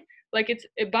what I mean? Like it's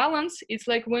a balance. It's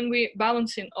like when we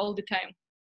balancing all the time,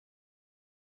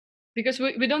 because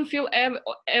we don't feel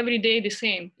every day the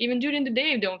same. Even during the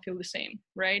day, we don't feel the same,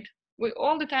 right? We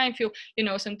all the time feel,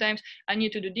 sometimes I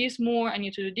need to do this more, I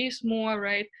need to do this more,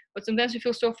 right? But sometimes you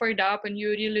feel so fired up and you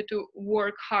really to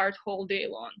work hard whole day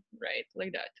long, right?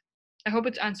 Like that. I hope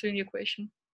it's answering your question.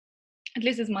 At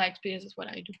least it's my experience, is what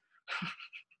I do.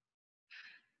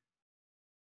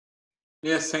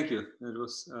 Yes, thank you. That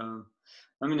was,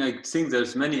 I think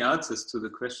there's many answers to the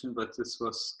question, but this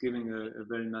was giving a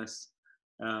very nice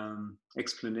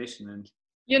explanation. And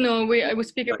we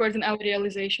speak according to our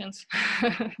realizations.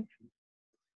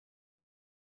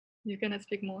 You cannot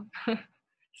speak more.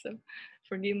 So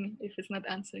forgive me if it's not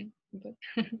answering. But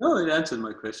no, it answered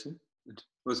my question. It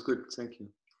was good. Thank you.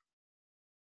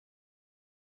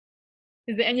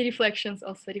 Is there any reflections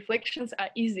also? Reflections are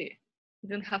easy. You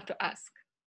don't have to ask.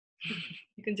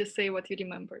 You can just say what you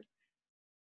remembered.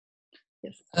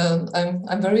 Yes.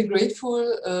 I'm very grateful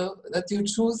that you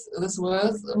choose this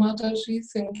word, Mataji.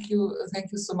 Thank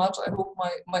you so much. I hope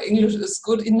my English is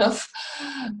good enough.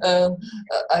 I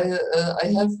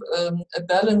have a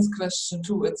balance question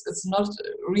too. It's not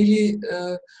really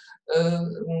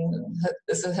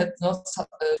it had not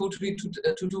totally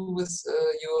to do with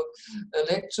your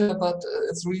lecture, but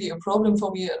it's really a problem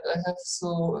for me. I have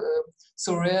so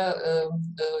rare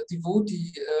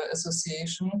devotee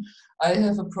association. I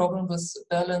have a problem with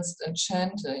balanced and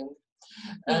chanting,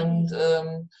 and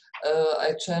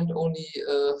I chant only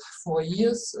 4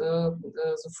 years,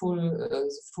 the full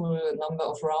number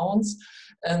of rounds,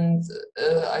 and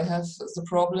I have the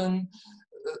problem.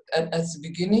 At the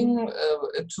beginning,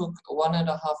 it took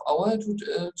 1.5 hours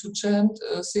to chant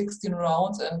 16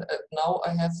 rounds, and now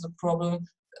I have the problem.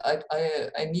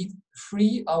 I need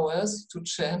 3 hours to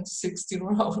chant 16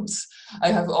 rounds.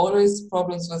 I have always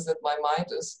problems with that. My mind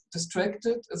is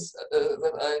distracted.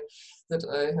 That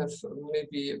I have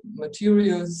maybe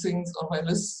material things on my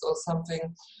list or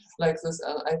something like this.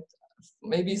 And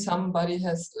maybe somebody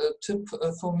has a tip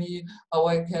for me how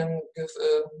I can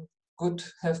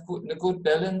have a good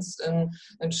balance in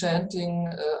chanting.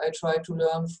 I try to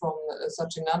learn from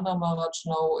Satyananda Maharaj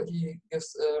now. He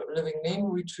gives a living name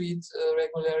retreat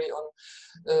regularly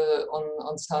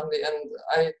on Sunday,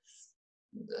 and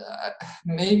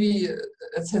maybe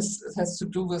it has to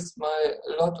do with my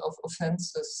lot of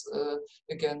offenses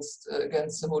against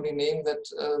the holy name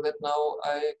that now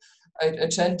I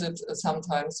chanted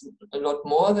sometimes a lot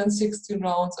more than 16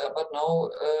 rounds, but now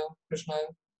Krishna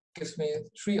gives me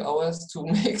 3 hours to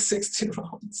make 16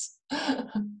 rounds.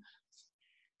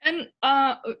 And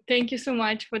thank you so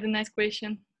much for the nice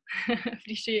question.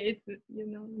 Appreciate it,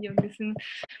 your listening.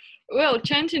 Well,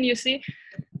 chanting, you see,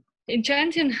 in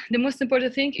chanting, the most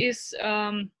important thing is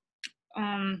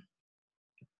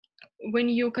when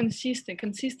you consistency.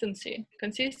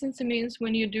 Consistency means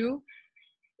when you do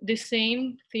the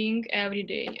same thing every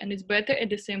day, and it's better at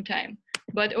the same time.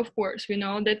 But of course, we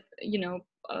know that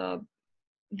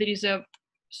there is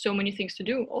so many things to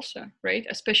do also, right?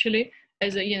 Especially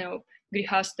as a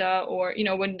grihasta, or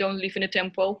when you don't live in a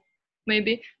temple,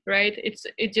 maybe, right? It's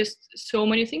just so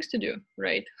many things to do,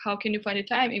 right? How can you find the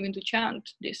time even to chant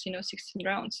this 16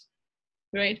 rounds,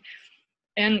 right?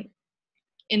 And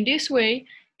in this way,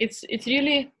 it's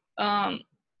really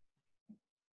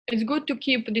it's good to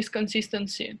keep this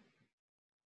consistency.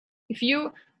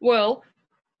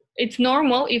 It's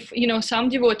normal if some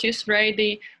devotees, right,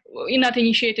 they not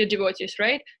initiated devotees,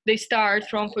 right, they start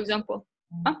from, for example,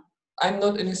 I'm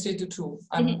not initiated too.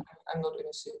 I'm not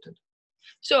initiated.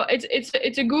 So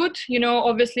it's a good,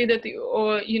 obviously that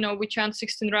we chant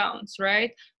 16 rounds,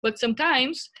 right? But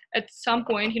sometimes at some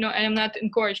point, I am not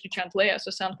encouraged to chant layas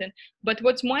or something. But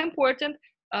what's more important,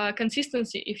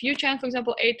 consistency. If you chant, for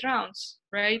example, 8 rounds,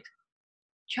 right?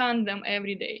 Chant them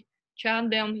every day. Chant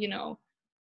them,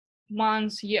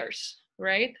 months, years,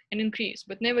 right? And increase,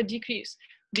 but never decrease.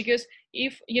 Because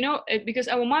because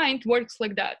our mind works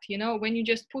like that, when you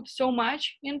just put so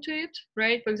much into it,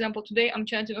 right? For example, today I'm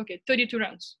chanting, okay, 32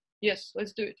 rounds. Yes,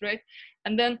 let's do it, right?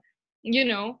 And then,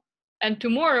 and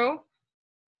tomorrow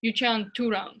you chant 2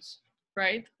 rounds,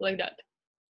 right? Like that.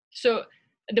 So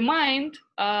the mind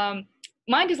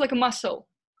is like a muscle.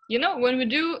 When we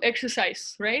do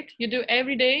exercise, right? You do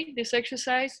every day this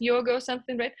exercise, yoga or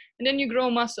something, right? And then you grow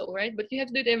muscle, right? But you have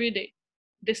to do it every day.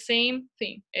 The same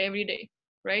thing every day,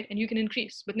 right? And you can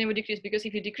increase, but never decrease, because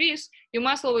if you decrease, your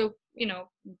muscle will,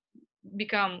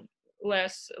 become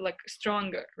less, like,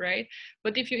 stronger, right?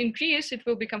 But if you increase, it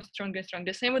will become stronger and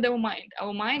stronger. The same with our mind.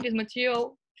 Our mind is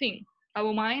material thing.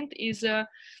 Our mind is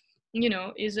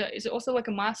is also like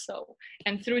a muscle,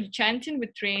 and through chanting we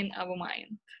train our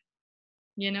mind.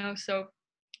 So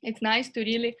it's nice to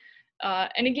really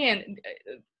and again,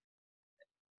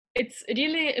 it's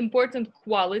really important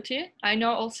quality. I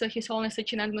know also His Holiness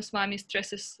Satyananda Swami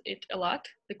stresses it a lot,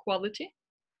 the quality,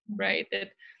 right?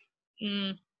 That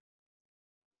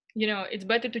it's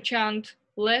better to chant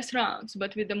less rounds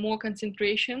but with the more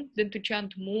concentration than to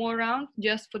chant more rounds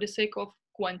just for the sake of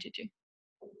quantity.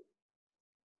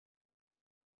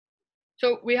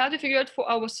 So we have to figure out for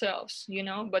ourselves,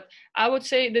 but I would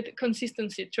say that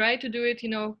consistency, try to do it,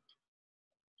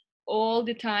 all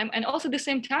the time, and also the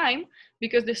same time,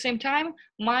 because the same time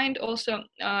mind also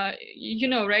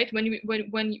right,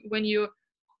 when you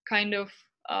kind of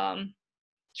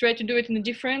try to do it in the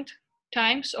different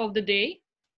times of the day,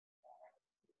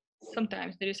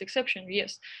 sometimes there is exception,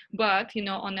 yes, but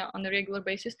on a regular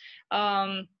basis,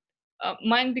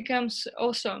 mind becomes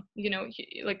also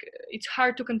like it's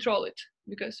hard to control it,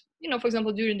 because for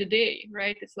example during the day,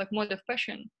 right, it's like mode of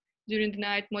passion, during the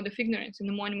night mode of ignorance, in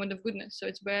the morning mode of goodness. So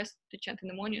it's best to chant in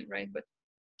the morning, right? But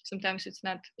sometimes it's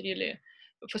not really,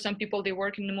 for some people they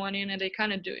work in the morning and they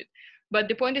cannot do it. But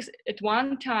the point is, at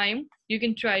one time you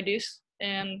can try this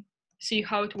and see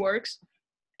how it works,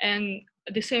 and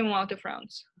the same amount of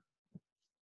rounds.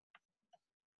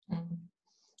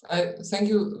 I thank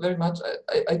you very much.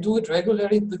 I do it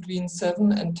regularly between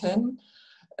 7 and 10,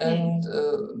 and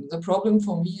the problem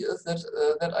for me is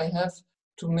that I have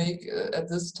to make at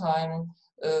this time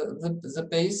the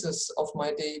basis of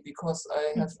my day, because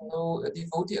I have no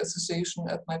devotee association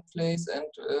at my place, and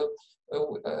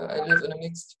I live in a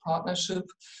mixed partnership,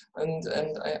 and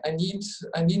I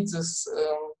need this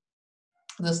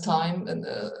this time in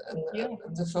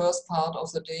the first part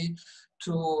of the day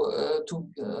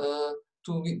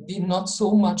to be not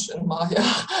so much in Maya,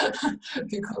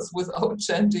 because without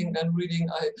chanting and reading,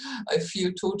 I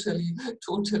feel totally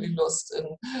lost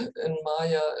in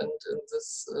Maya and in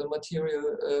this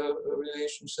material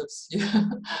relationships here.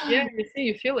 Yeah, you see,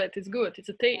 you feel it. It's good. It's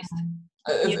a taste.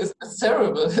 It's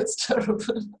terrible. It's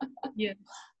terrible. Yeah,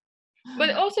 but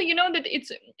also, you know, that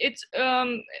it's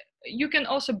you can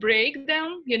also break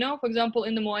down. You know, for example,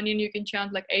 in the morning you can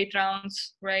chant like 8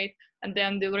 rounds, right? And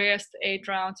then the rest 8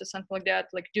 rounds or something like that,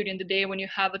 like during the day when you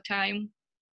have a time.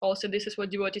 Also, this is what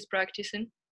devotees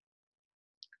practicing.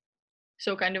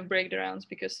 So kind of break the rounds,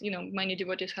 because, you know, many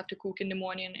devotees have to cook in the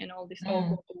morning and all this all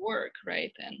go to work,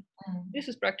 right? And this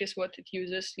is practice what it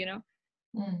uses, you know.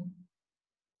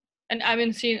 And I've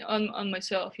been seeing on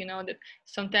myself, you know, that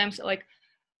sometimes like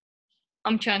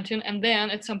I'm chanting, and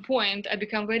then at some point I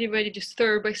become very, very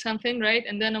disturbed by something, right?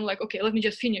 And then I'm like, okay, let me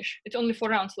just finish. It's only 4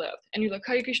 rounds left. And you're like,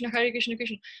 Hare Krishna, Hare Krishna,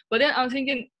 Krishna. But then I'm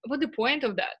thinking, what's the point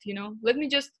of that? You know, let me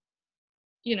just,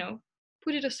 you know,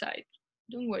 put it aside.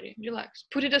 Don't worry, relax.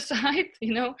 Put it aside,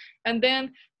 you know, and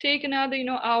then take another, you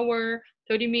know, hour,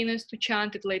 30 minutes to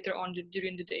chant it later on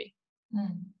during the day.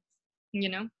 You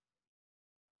know?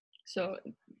 So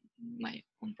my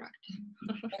own practice.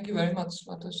 Thank you very much,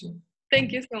 Mataji.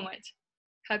 Thank you so much.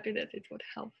 Happy that it was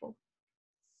helpful.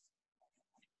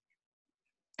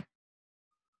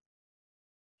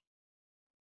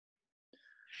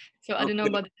 So I don't know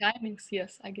about the timings.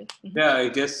 Yes, I guess. Yeah, I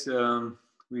guess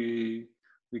we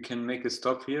can make a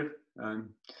stop here.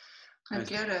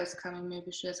 Gerda is coming.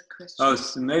 Maybe she has a question. Oh,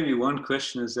 so maybe one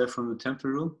question is there from the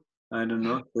temple room. I don't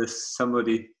know. There's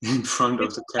somebody in front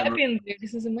of the camera.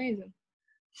 This is amazing.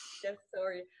 Yes,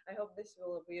 sorry. I hope this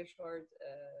will be a short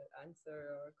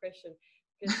answer or question.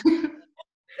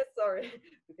 Sorry.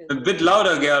 A bit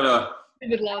louder, Gerda. A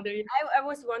bit louder. Yeah. I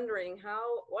was wondering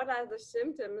what are the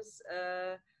symptoms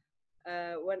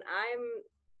when I'm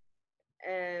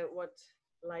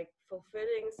like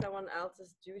fulfilling someone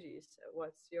else's duties?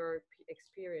 What's your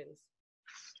experience?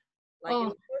 Like in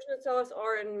emotional souls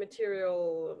or in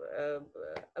material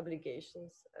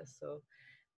obligations? So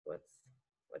what's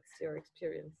your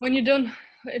experience? When you don't,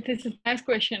 it is a nice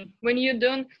question. When you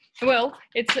don't, well,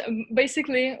 it's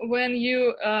basically when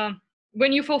you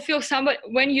fulfill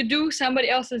when you do somebody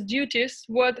else's duties,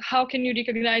 how can you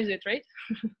recognize it, right?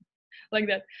 Like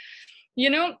that. You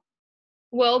know,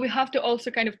 well, we have to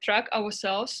also kind of track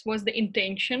ourselves. What's the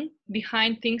intention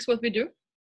behind things, what we do,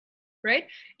 right?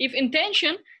 If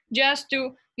intention just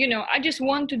to, you know, I just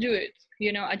want to do it,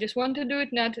 you know, I just want to do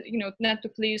it, not, you know, not to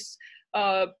please,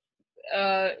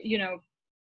 you know,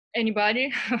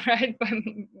 anybody, right,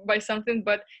 by something,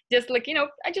 but just like, you know,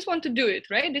 I just want to do it,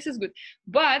 right? This is good.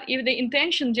 But if the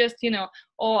intention just, you know,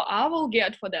 oh, I will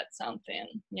get for that something,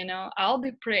 you know, I'll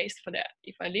be praised for that.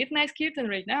 If I lead nice kirtan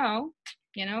right now,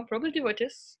 you know, probably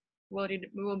devotees will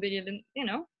be reading, you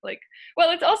know, like,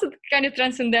 well, it's also kind of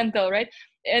transcendental, right?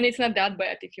 And it's not that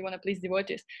bad if you want to please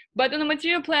devotees. But on a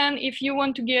material plan, if you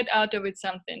want to get out of it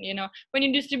something, you know, when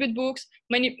you distribute books,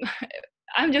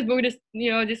 I'm just Buddhist, you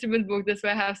know, distribute books. That's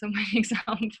why I have so many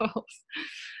examples.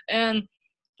 And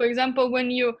for example,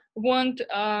 when you want,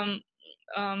 there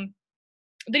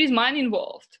is money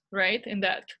involved, right, in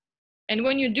that. And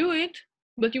when you do it,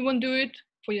 but you won't do it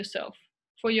for yourself,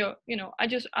 for your, you know,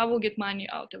 I will get money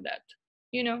out of that.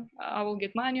 You know, I will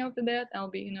get money out of that. I'll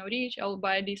be, you know, rich. I'll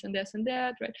buy this and this and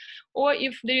that, right? Or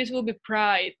if will be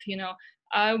pride, you know,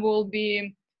 I will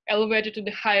be elevated to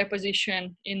the higher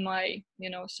position in my, you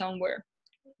know, somewhere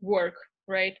work,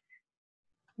 right?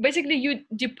 Basically, you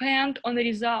depend on the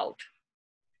result.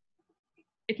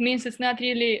 It means it's not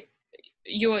really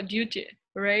your duty,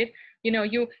 right? You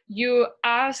know, you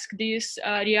ask this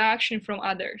reaction from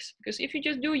others, because if you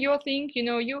just do your thing, you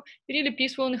know, you're really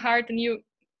peaceful in heart, and you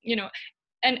know,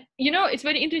 and you know, it's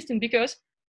very interesting because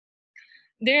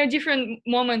there are different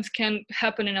moments can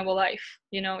happen in our life.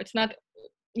 You know, it's not,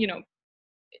 you know,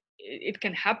 it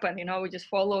can happen, you know, we just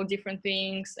follow different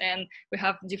things and we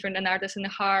have different anarthas in the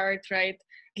heart, right?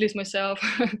 At least myself,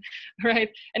 right?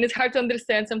 And it's hard to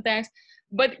understand sometimes.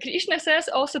 But Krishna says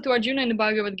also to Arjuna in the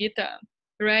Bhagavad Gita,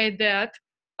 right, that,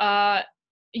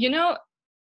 you know,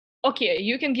 okay,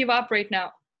 you can give up right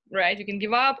now, right? You can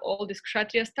give up all this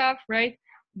Kshatriya stuff, right?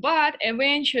 But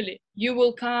eventually you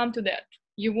will come to that.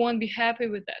 You won't be happy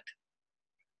with that.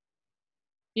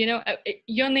 You know,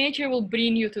 your nature will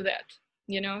bring you to that.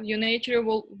 You know, your nature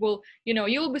will, you know,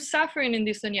 you'll be suffering in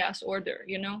this sannyas order,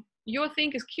 you know. Your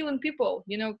thing is killing people,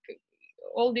 you know,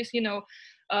 all this, you know,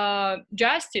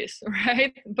 justice,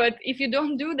 right? But if you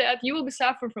don't do that, you will be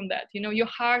suffering from that. You know, your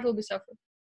heart will be suffering,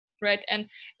 right? And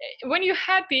when you're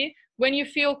happy, when you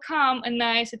feel calm and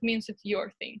nice, it means it's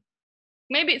your thing.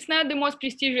 Maybe it's not the most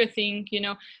prestigious thing, you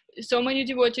know. So many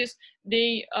devotees,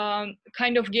 they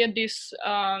kind of get this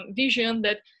vision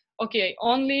that, okay,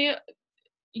 only,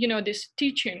 you know, this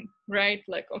teaching, right?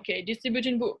 Like, okay,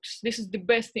 distributing books, this is the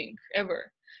best thing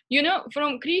ever. You know,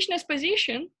 from Krishna's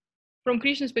position,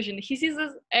 he sees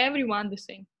us, everyone the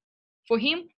same. For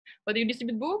him, whether you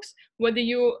distribute books, whether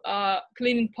you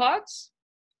cleaning pots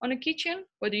on a kitchen,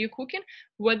 whether you cooking,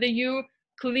 whether you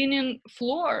cleaning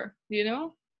floor, you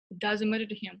know, it doesn't matter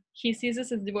to him. He sees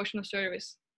us as devotional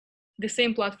service, the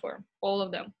same platform, all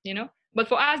of them, you know. But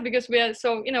for us, because we are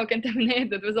so, you know,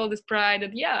 contaminated with all this pride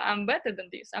that, yeah, I'm better than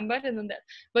this, I'm better than that.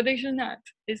 But actually not.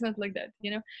 It's not like that,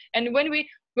 you know. And when we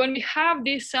have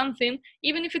this something,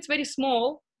 even if it's very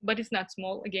small, but it's not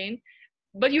small again,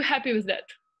 but you're happy with that,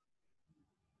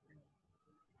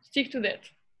 stick to that,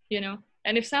 you know.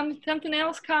 And if something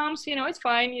else comes, you know, it's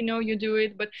fine, you know, you do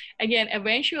it. But again,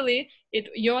 eventually,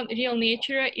 your real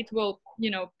nature, it will,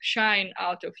 you know, shine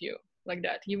out of you like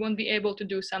that. You won't be able to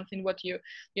do something what you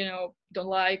know, don't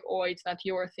like, or it's not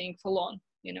your thing for long,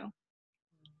 you know.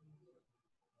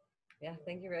 Yeah,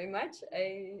 thank you very much.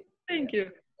 Thank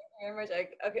you. Very much.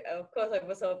 Okay, of course, I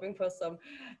was hoping for some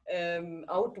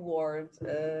outward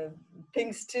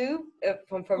things too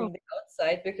from the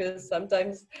outside, because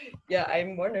sometimes, yeah,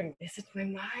 I'm wondering, is it my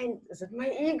mind? Is it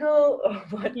my ego? Or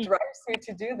what drives me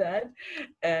to do that?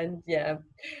 And yeah,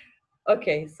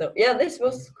 okay, so yeah, this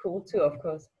was cool too, of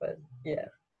course, but yeah.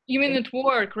 You mean at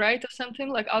work, right, or something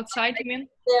like outside? You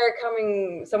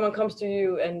mean someone comes to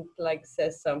you and like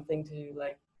says something to you,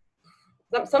 like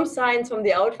some signs from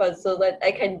the outside, so that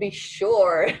I can be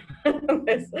sure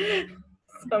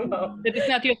somehow that it's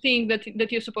not your thing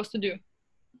that you're supposed to do.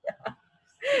 Yeah.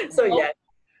 So yeah,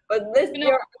 but this, you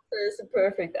know, your answer is a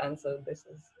perfect answer. This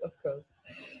is, of course.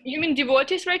 You mean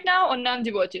devotees right now, or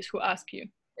non-devotees who ask you?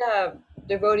 Yeah,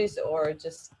 devotees or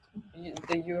just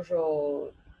the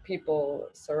usual people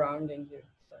surrounding you.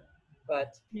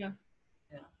 But yeah.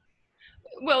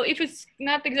 Well, if it's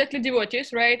not exactly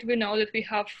devotees, right, we know that we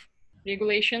have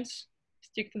regulations,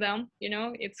 stick to them, you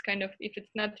know. It's kind of, if it's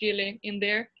not really in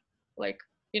there, like,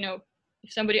 you know,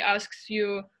 if somebody asks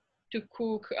you to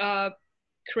cook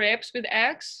crepes with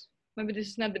eggs, maybe this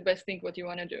is not the best thing what you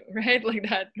want to do, right? Like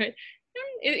that, right?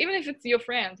 Even if it's your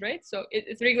friend, right? So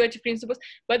it's regulatory principles.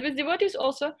 But with devotees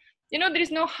also, you know, there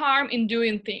is no harm in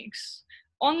doing things.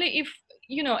 Only if,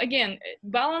 you know, again,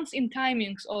 balance in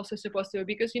timings also supposed to,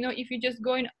 because, you know, if you're just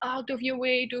going out of your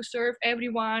way to serve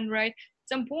everyone, right, at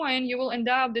some point you will end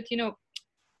up that, you know,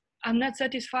 I'm not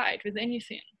satisfied with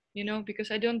anything, you know, because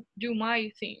I don't do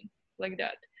my thing like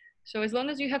that. So as long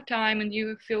as you have time and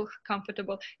you feel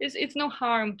comfortable, it's no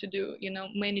harm to do, you know,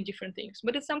 many different things.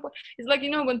 But at some point, it's like, you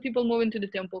know, when people move into the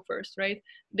temple first, right?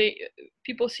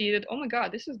 People see that, oh my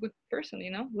God, this is a good person,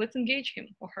 you know, let's engage him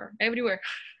or her everywhere,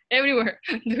 everywhere.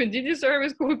 Duty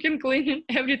service, cooking, cleaning,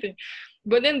 everything.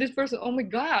 But then this person, oh my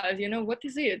God, you know, what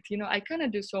is it? You know, I cannot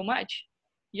do so much,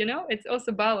 you know, it's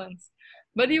also balance,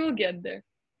 but you will get there.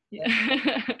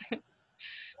 Yeah.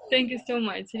 Thank you so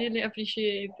much. Really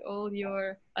appreciate all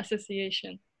your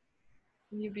association.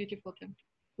 Really beautiful temple.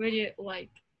 Very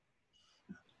light.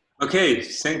 Okay,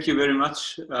 thank you very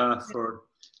much for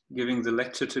giving the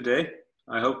lecture today.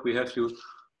 I hope we have you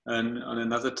on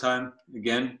another time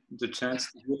again, the chance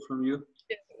to hear from you.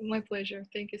 Yeah, my pleasure.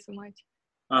 Thank you so much.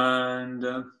 And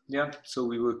yeah, so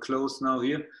we will close now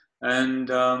here. And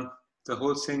the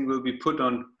whole thing will be put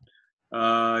on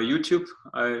YouTube.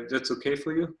 That's okay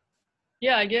for you?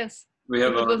 Yeah, I guess. We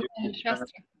have our Shastra.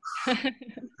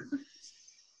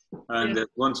 And yes.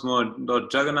 Once more, Lord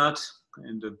Jagannatha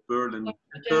in the Berlin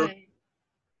temple.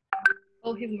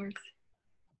 All his mercy.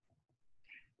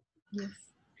 Yes.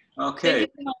 Okay. Thank you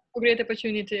so much for a great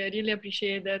opportunity. I really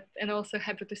appreciate that, and also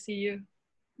happy to see you.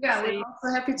 Yeah, we're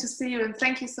also happy to see you, and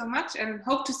thank you so much, and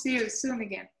hope to see you soon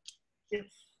again. Yes.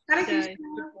 Hare Krishna.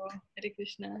 Hare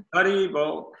Krishna. Hare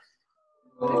Bo.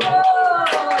 Oh.